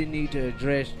really need to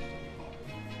address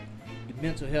the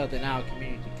mental health in our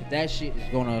community because that shit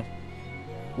is gonna.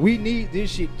 We need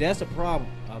this shit. That's a problem,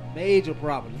 a major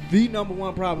problem, the number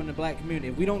one problem in the black community.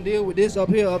 If we don't deal with this up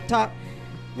here, up top,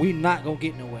 we not gonna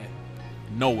get nowhere.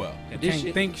 Nowhere. We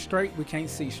can't think straight. We can't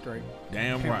see straight.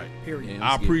 Damn right. Period.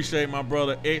 I appreciate my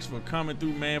brother X for coming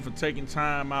through, man, for taking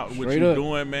time out with what you're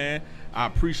doing, man. I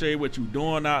appreciate what you're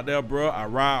doing out there, bro. I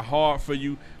ride hard for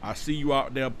you. I see you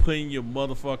out there putting your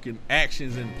motherfucking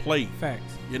actions in play. Facts.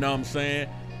 You know what I'm saying?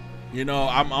 You know,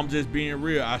 I'm just being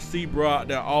real. I see bro out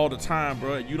there all the time,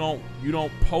 bro. You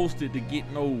don't post it to get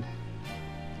no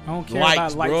I don't care likes,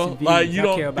 about likes bro. and views. Like you I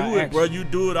don't care about do it, action. bro. You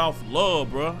do it off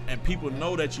love, bro. And people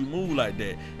know that you move like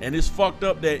that. And it's fucked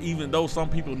up that even though some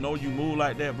people know you move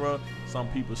like that, bro, a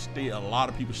lot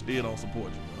of people still don't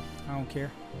support you, bro. I don't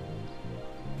care.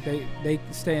 They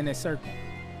stay in that circle.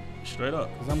 Straight up.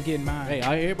 Because I'm getting mine. Hey,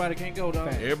 everybody can't go, dog.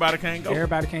 Everybody can't go.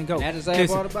 Everybody can't go. That's the sad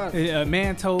part about it. A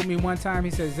man told me one time,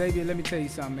 he said, Xavier, let me tell you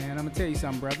something, man. I'm going to tell you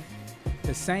something, brother.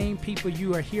 The same people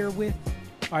you are here with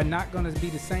are not going to be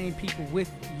the same people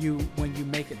with you when you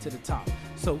make it to the top.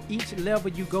 So each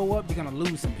level you go up, you're going to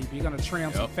lose some people. You're going to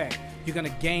trim some fat. You're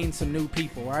going to gain some new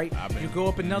people, right? You go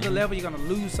up another level, you're going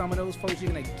to lose some of those folks.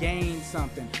 You're going to gain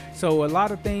something. So a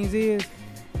lot of things is,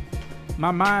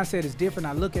 my mindset is different.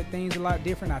 I look at things a lot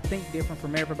different. I think different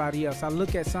from everybody else. I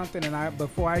look at something and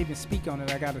before I even speak on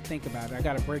it, I got to think about it. I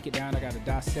got to break it down. I got to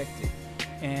dissect it.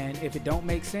 And if it don't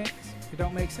make sense, it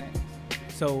don't make sense.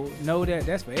 So know that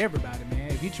that's for everybody, man.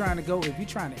 If you're trying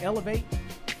to elevate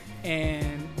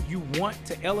and you want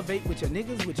to elevate with your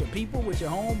niggas, with your people, with your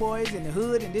homeboys in the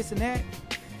hood and this and that,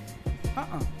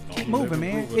 keep moving,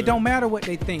 man. It don't matter what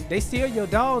they think. They still your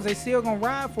dogs. They still gonna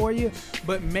ride for you,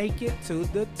 but make it to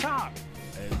the top.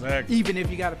 Exactly. Even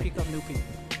if you got to pick up new people.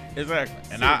 Exactly.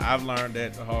 And I've learned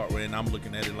that the hard way, and I'm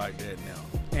looking at it like that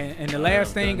now. And the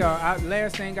last thing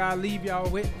I leave y'all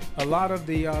with, a lot of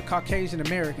the Caucasian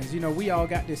Americans, we all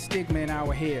got this stigma in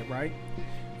our head, right?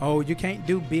 oh, you can't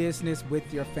do business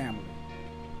with your family.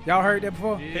 Y'all heard that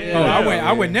before? Yeah.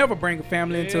 I would never bring a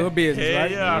family into a business, Yeah,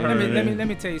 right? yeah, I let heard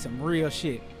me tell you some real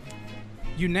shit.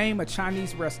 You name a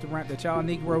Chinese restaurant that y'all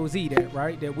Negroes eat at,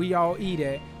 right? That we all eat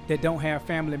at, that don't have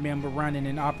family member running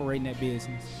and operating that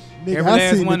business. Nigga, Every I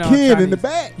last seen one the of 'em kid in the Chinese.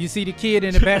 back. You see the kid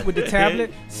in the back with the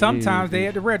tablet. Sometimes they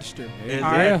at the register.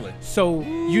 Exactly. So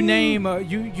you name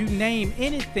you name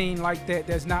anything like that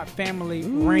that's not family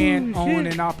ran, owned,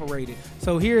 and operated.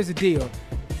 So here's the deal.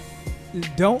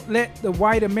 Don't let the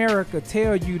white America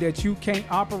tell you that you can't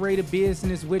operate a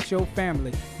business with your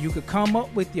family. You could come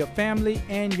up with your family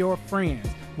and your friends.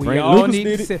 Frank Lucas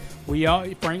did it.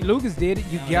 Frank Lucas did it.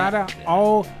 You gotta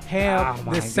all have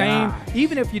the same.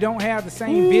 Even if you don't have the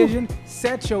same vision,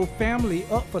 set your family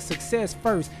up for success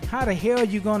first. How the hell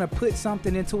you gonna put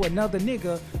something into another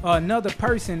nigga or another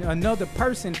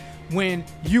person when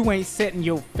you ain't setting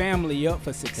your family up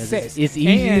for success? It's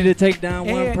easy to take down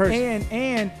one person.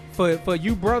 And for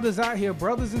you brothers out here,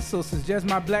 brothers and sisters, just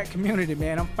my black community,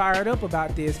 man, I'm fired up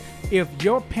about this. If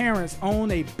your parents own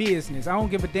a business, I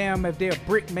don't give a damn if they're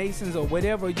brick masons or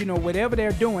whatever, whatever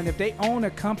they're doing. If they own a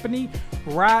company,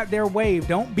 ride their wave.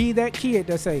 Don't be that kid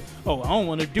that say, oh, I don't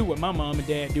want to do what my mom and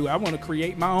dad do. I want to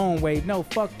create my own wave. No,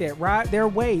 fuck that. Ride their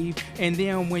wave. And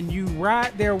then when you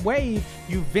ride their wave,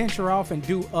 you venture off and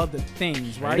do other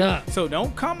things, right? So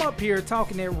don't come up here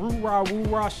talking that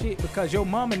woo-rah shit because your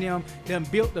mom and them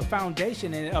built the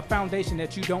foundation, and a foundation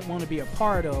that you don't want to be a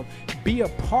part of. Be a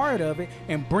part of it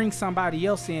and bring somebody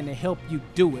else in to help you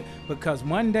do it, because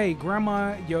one day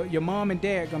grandma, your mom and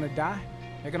dad are gonna die.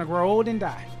 They're gonna grow old and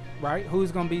die, right?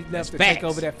 Who's gonna be left to take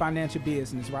over that financial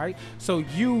business, right? So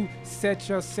you set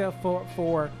yourself up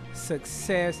for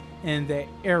success in that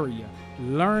area.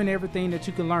 Learn everything that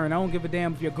you can learn. I don't give a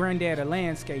damn if your granddad a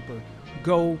landscaper.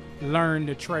 Go learn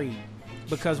the trade,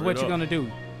 because what you gonna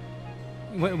do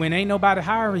when ain't nobody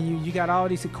hiring you? You got all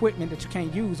this equipment that you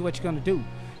can't use. What you gonna do?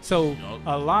 So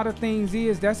a lot of things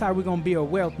that's how we're gonna build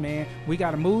wealth, man. We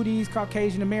gotta move these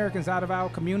Caucasian Americans out of our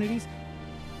communities.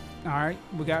 All right,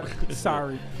 we gotta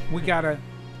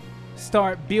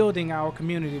start building our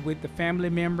community with the family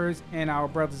members and our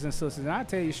brothers and sisters. And I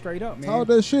tell you straight up, man. All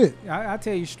that shit. I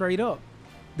tell you straight up,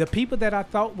 the people that I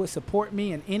thought would support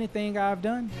me in anything I've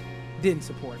done didn't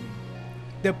support me.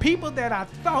 The people that I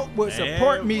thought would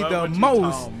support me the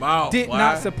most did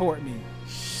not support me.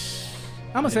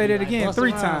 I'm gonna say that again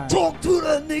 3 times. Talk to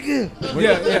that nigga.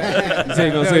 Yeah. You say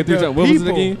you gonna say it 3 times. What was it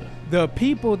again? The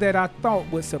people that I thought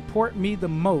would support me the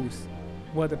most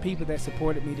were the people that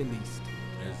supported me the least.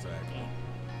 Exactly.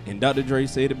 And Dr. Dre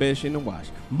said the best shit in the wash.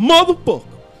 Motherfucker.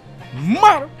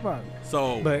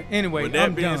 So, but anyway, with that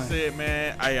I'm being done. said,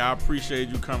 man, I appreciate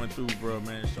you coming through, bro,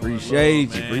 man.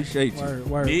 Appreciate you.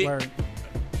 Word.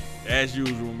 As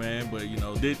usual, man. But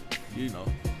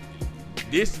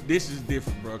this is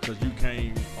different, bro, because you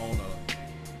came on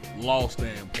a law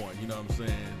standpoint. You know what I'm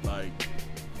saying? Like,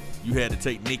 you had to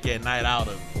take Nick at Night out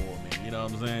of it for me. You know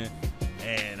what I'm saying?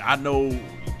 And I know,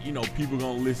 people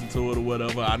gonna listen to it or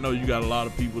whatever. I know you got a lot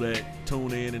of people that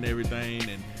tune in and everything,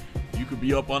 and you could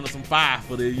be up under some fire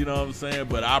for this. You know what I'm saying?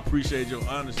 But I appreciate your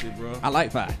honesty, bro. I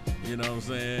like fire. You know what I'm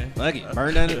saying? Fuck it.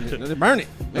 Burn down it. Burn it.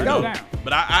 Let go.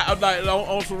 But I'm like,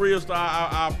 on some real stuff,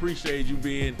 I appreciate you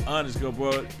being honest, cause,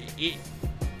 bro,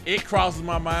 it crosses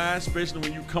my mind, especially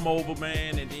when you come over,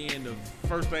 man, and then the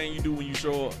first thing you do when you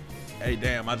show up, hey,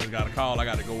 damn, I just got a call, I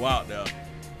got to go out there.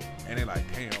 And they're like,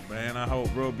 damn, man, I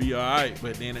hope bro be all right.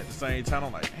 But then at the same time,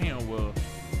 I'm like, damn, well,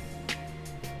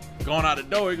 going out the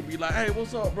door, it could be like, hey,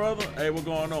 what's up, brother? Hey, what's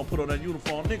going on? Put on that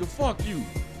uniform. Nigga, fuck you.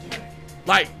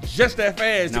 Like, just that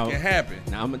fast, it can happen.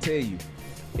 Now, I'm going to tell you,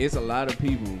 it's a lot of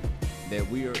people that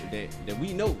we are that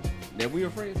we know, that we are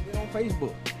friends with on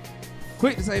Facebook.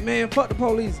 Quick to say, man, fuck the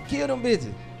police, kill them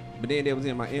bitches. But then they was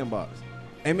in my inbox.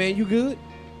 Hey, man, you good?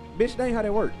 Bitch, that ain't how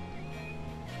that work.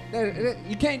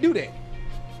 You can't do that.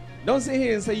 Don't sit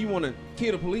here and say you want to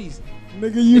kill the police.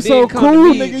 Nigga, you so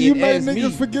cool, nigga. You made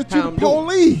niggas forget you the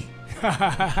police.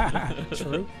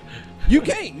 True. You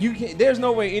can't. There's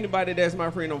no way anybody that's my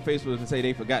friend on Facebook can say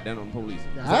they forgot that on the police.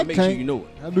 So I make can't. sure you know it.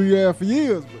 I knew you had for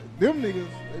years, but them niggas,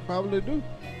 they probably do.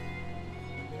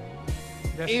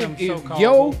 If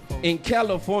yo in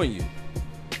California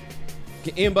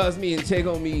can inbox me and check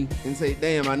on me and say,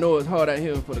 damn, I know it's hard out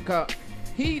here for the cop.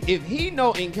 If he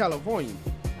know in California,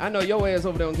 I know your ass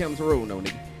over there on Campbell's Road, no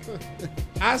nigga.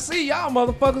 I see y'all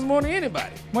motherfuckers more than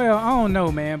anybody. Well, I don't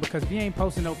know, man, because if you ain't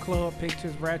posting no club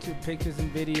pictures, ratchet pictures,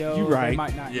 and videos, you right. They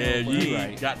might not yeah, know. You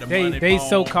ain't got the money they phone.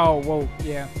 so-called woke,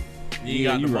 yeah. You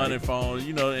ain't got the money phone,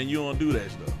 and you don't do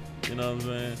that stuff. You know what I'm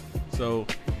saying? So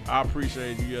I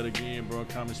appreciate you yet again, bro,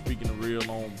 coming speaking the real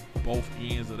on both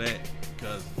ends of that,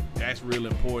 because that's real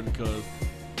important, because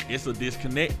it's a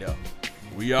disconnect though.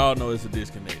 We all know it's a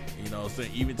disconnect. You know what I'm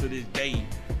saying? Even to this day,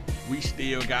 we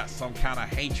still got some kind of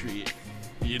hatred,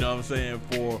 you know what I'm saying,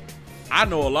 for, I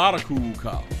know a lot of cool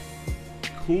cops.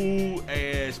 Cool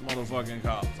ass motherfucking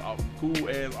cops. Cool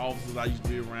ass officers I used to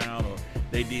be around, or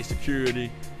they did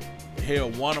security.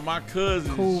 Hell, one of my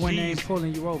cousins. Cool when they ain't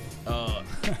pulling you over.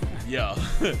 Yeah.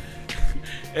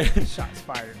 Shots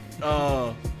fired.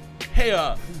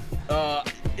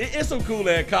 It's some cool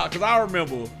ass cops, because I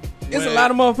remember. It's a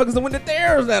lot of motherfuckers that went to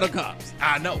theirs that are cops.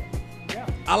 I know. Yeah.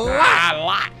 A lot. A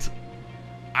lot.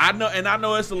 I know, and I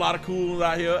know it's a lot of cool ones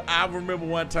out here. I remember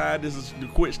one time, this is the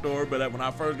quick story, but when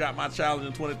I first got my challenge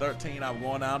in 2013, I was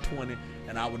going down 20,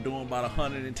 and I was doing about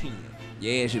 110.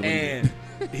 Yeah, shit. And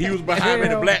he was behind me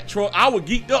in the black truck. I was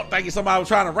geeked up thinking somebody was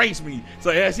trying to race me. So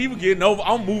as he was getting over,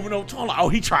 I'm moving over to him like, oh,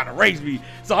 he trying to race me.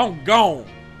 So I'm gone.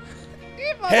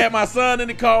 Had my son in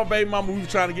the car, baby mama. We was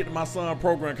trying to get to my son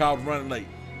program car, was running late.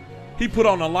 He put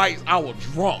on the lights. I was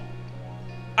drunk.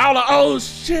 I was like, oh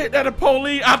shit, that the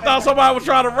police. I thought somebody was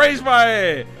trying to race my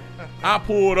ass. I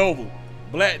pulled over.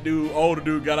 Black dude, older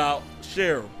dude got out.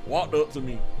 Sheriff walked up to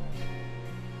me.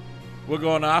 What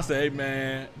going on? I said, hey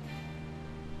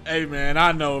man,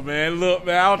 I know, man. Look,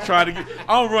 man,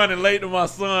 I'm running late to my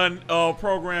son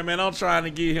program, man. I'm trying to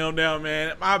get him down,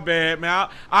 man. My bad, man.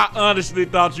 I honestly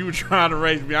thought you were trying to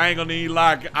race me. I ain't gonna even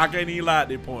lie. I can't even lie at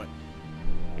this point.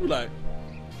 You like,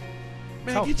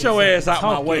 man, get your ass out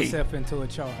my way. Talk yourself into a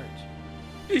charge.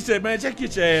 He said, man, just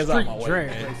get your ass out my way,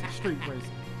 man. Street racing.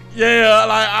 Yeah,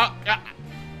 like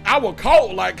I was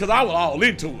caught, like, cause I was all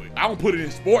into it. I would put it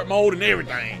in sport mode and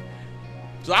everything.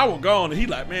 So I was gone, and he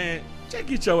like, man, just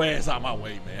get your ass out my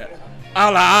way, man.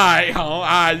 I'm like, all right, home. All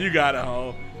right, you got it,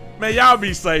 home. Man, y'all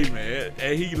be safe, man.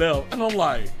 And he left. And I'm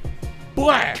like,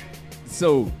 boy.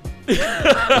 So,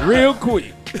 real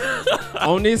quick,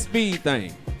 on this speed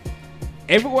thing,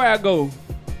 everywhere I go,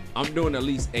 I'm doing at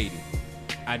least 80.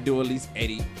 I do at least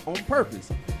 80 on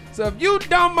purpose. So if you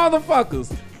dumb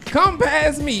motherfuckers come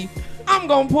past me, I'm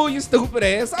going to pull your stupid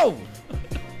ass over.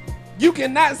 You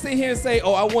cannot sit here and say,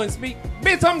 oh, I wouldn't speak.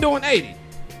 Bitch, I'm doing 80.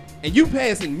 And you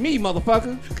passing me,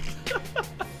 motherfucker.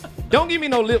 Don't give me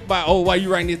no lip by, oh, why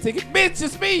you writing this ticket? Bitch,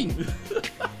 it's me.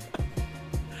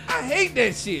 I hate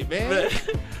that shit, man.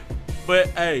 But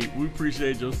hey, we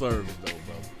appreciate your service, though,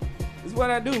 bro. It's what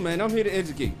I do, man. I'm here to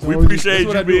educate. We appreciate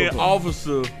you being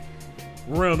Officer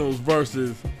Reynolds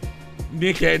versus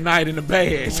Nick at Night in the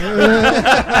badge.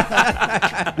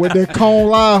 With that Cone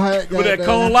Lyle hat. With that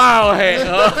Cone Lyle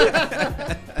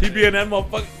hat. He be in that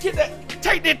motherfucker.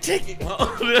 Take that ticket. All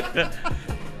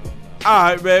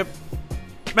right, man.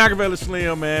 Machiavelli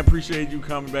Slim, man. Appreciate you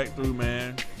coming back through,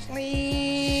 man. Slim.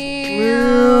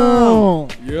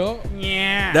 Yep.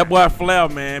 Yeah. That boy Flair,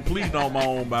 man. Please don't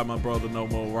moan by my brother no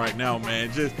more right now,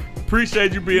 man. Just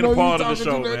appreciate you being a part of the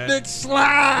show, man. Dick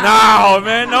slide. No,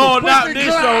 man. No, not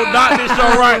this show. Not this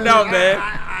show right now, man.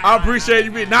 I appreciate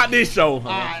you being not this show.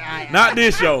 Not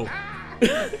this show.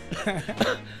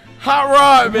 Hot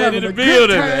Rod, man, in the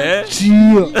building, man.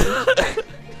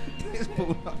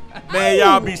 Man,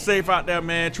 y'all be safe out there,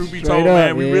 man. Truth be told,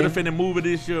 man, we really finna move it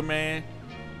this year, man.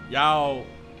 Y'all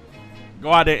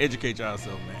go out there and educate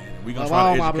yourself, man. We gonna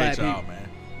try to educate y'all, man.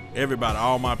 Everybody,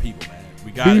 all my people, man.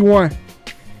 We got B1.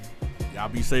 Y'all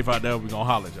be safe out there. We gonna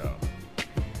holler at y'all.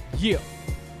 Yeah.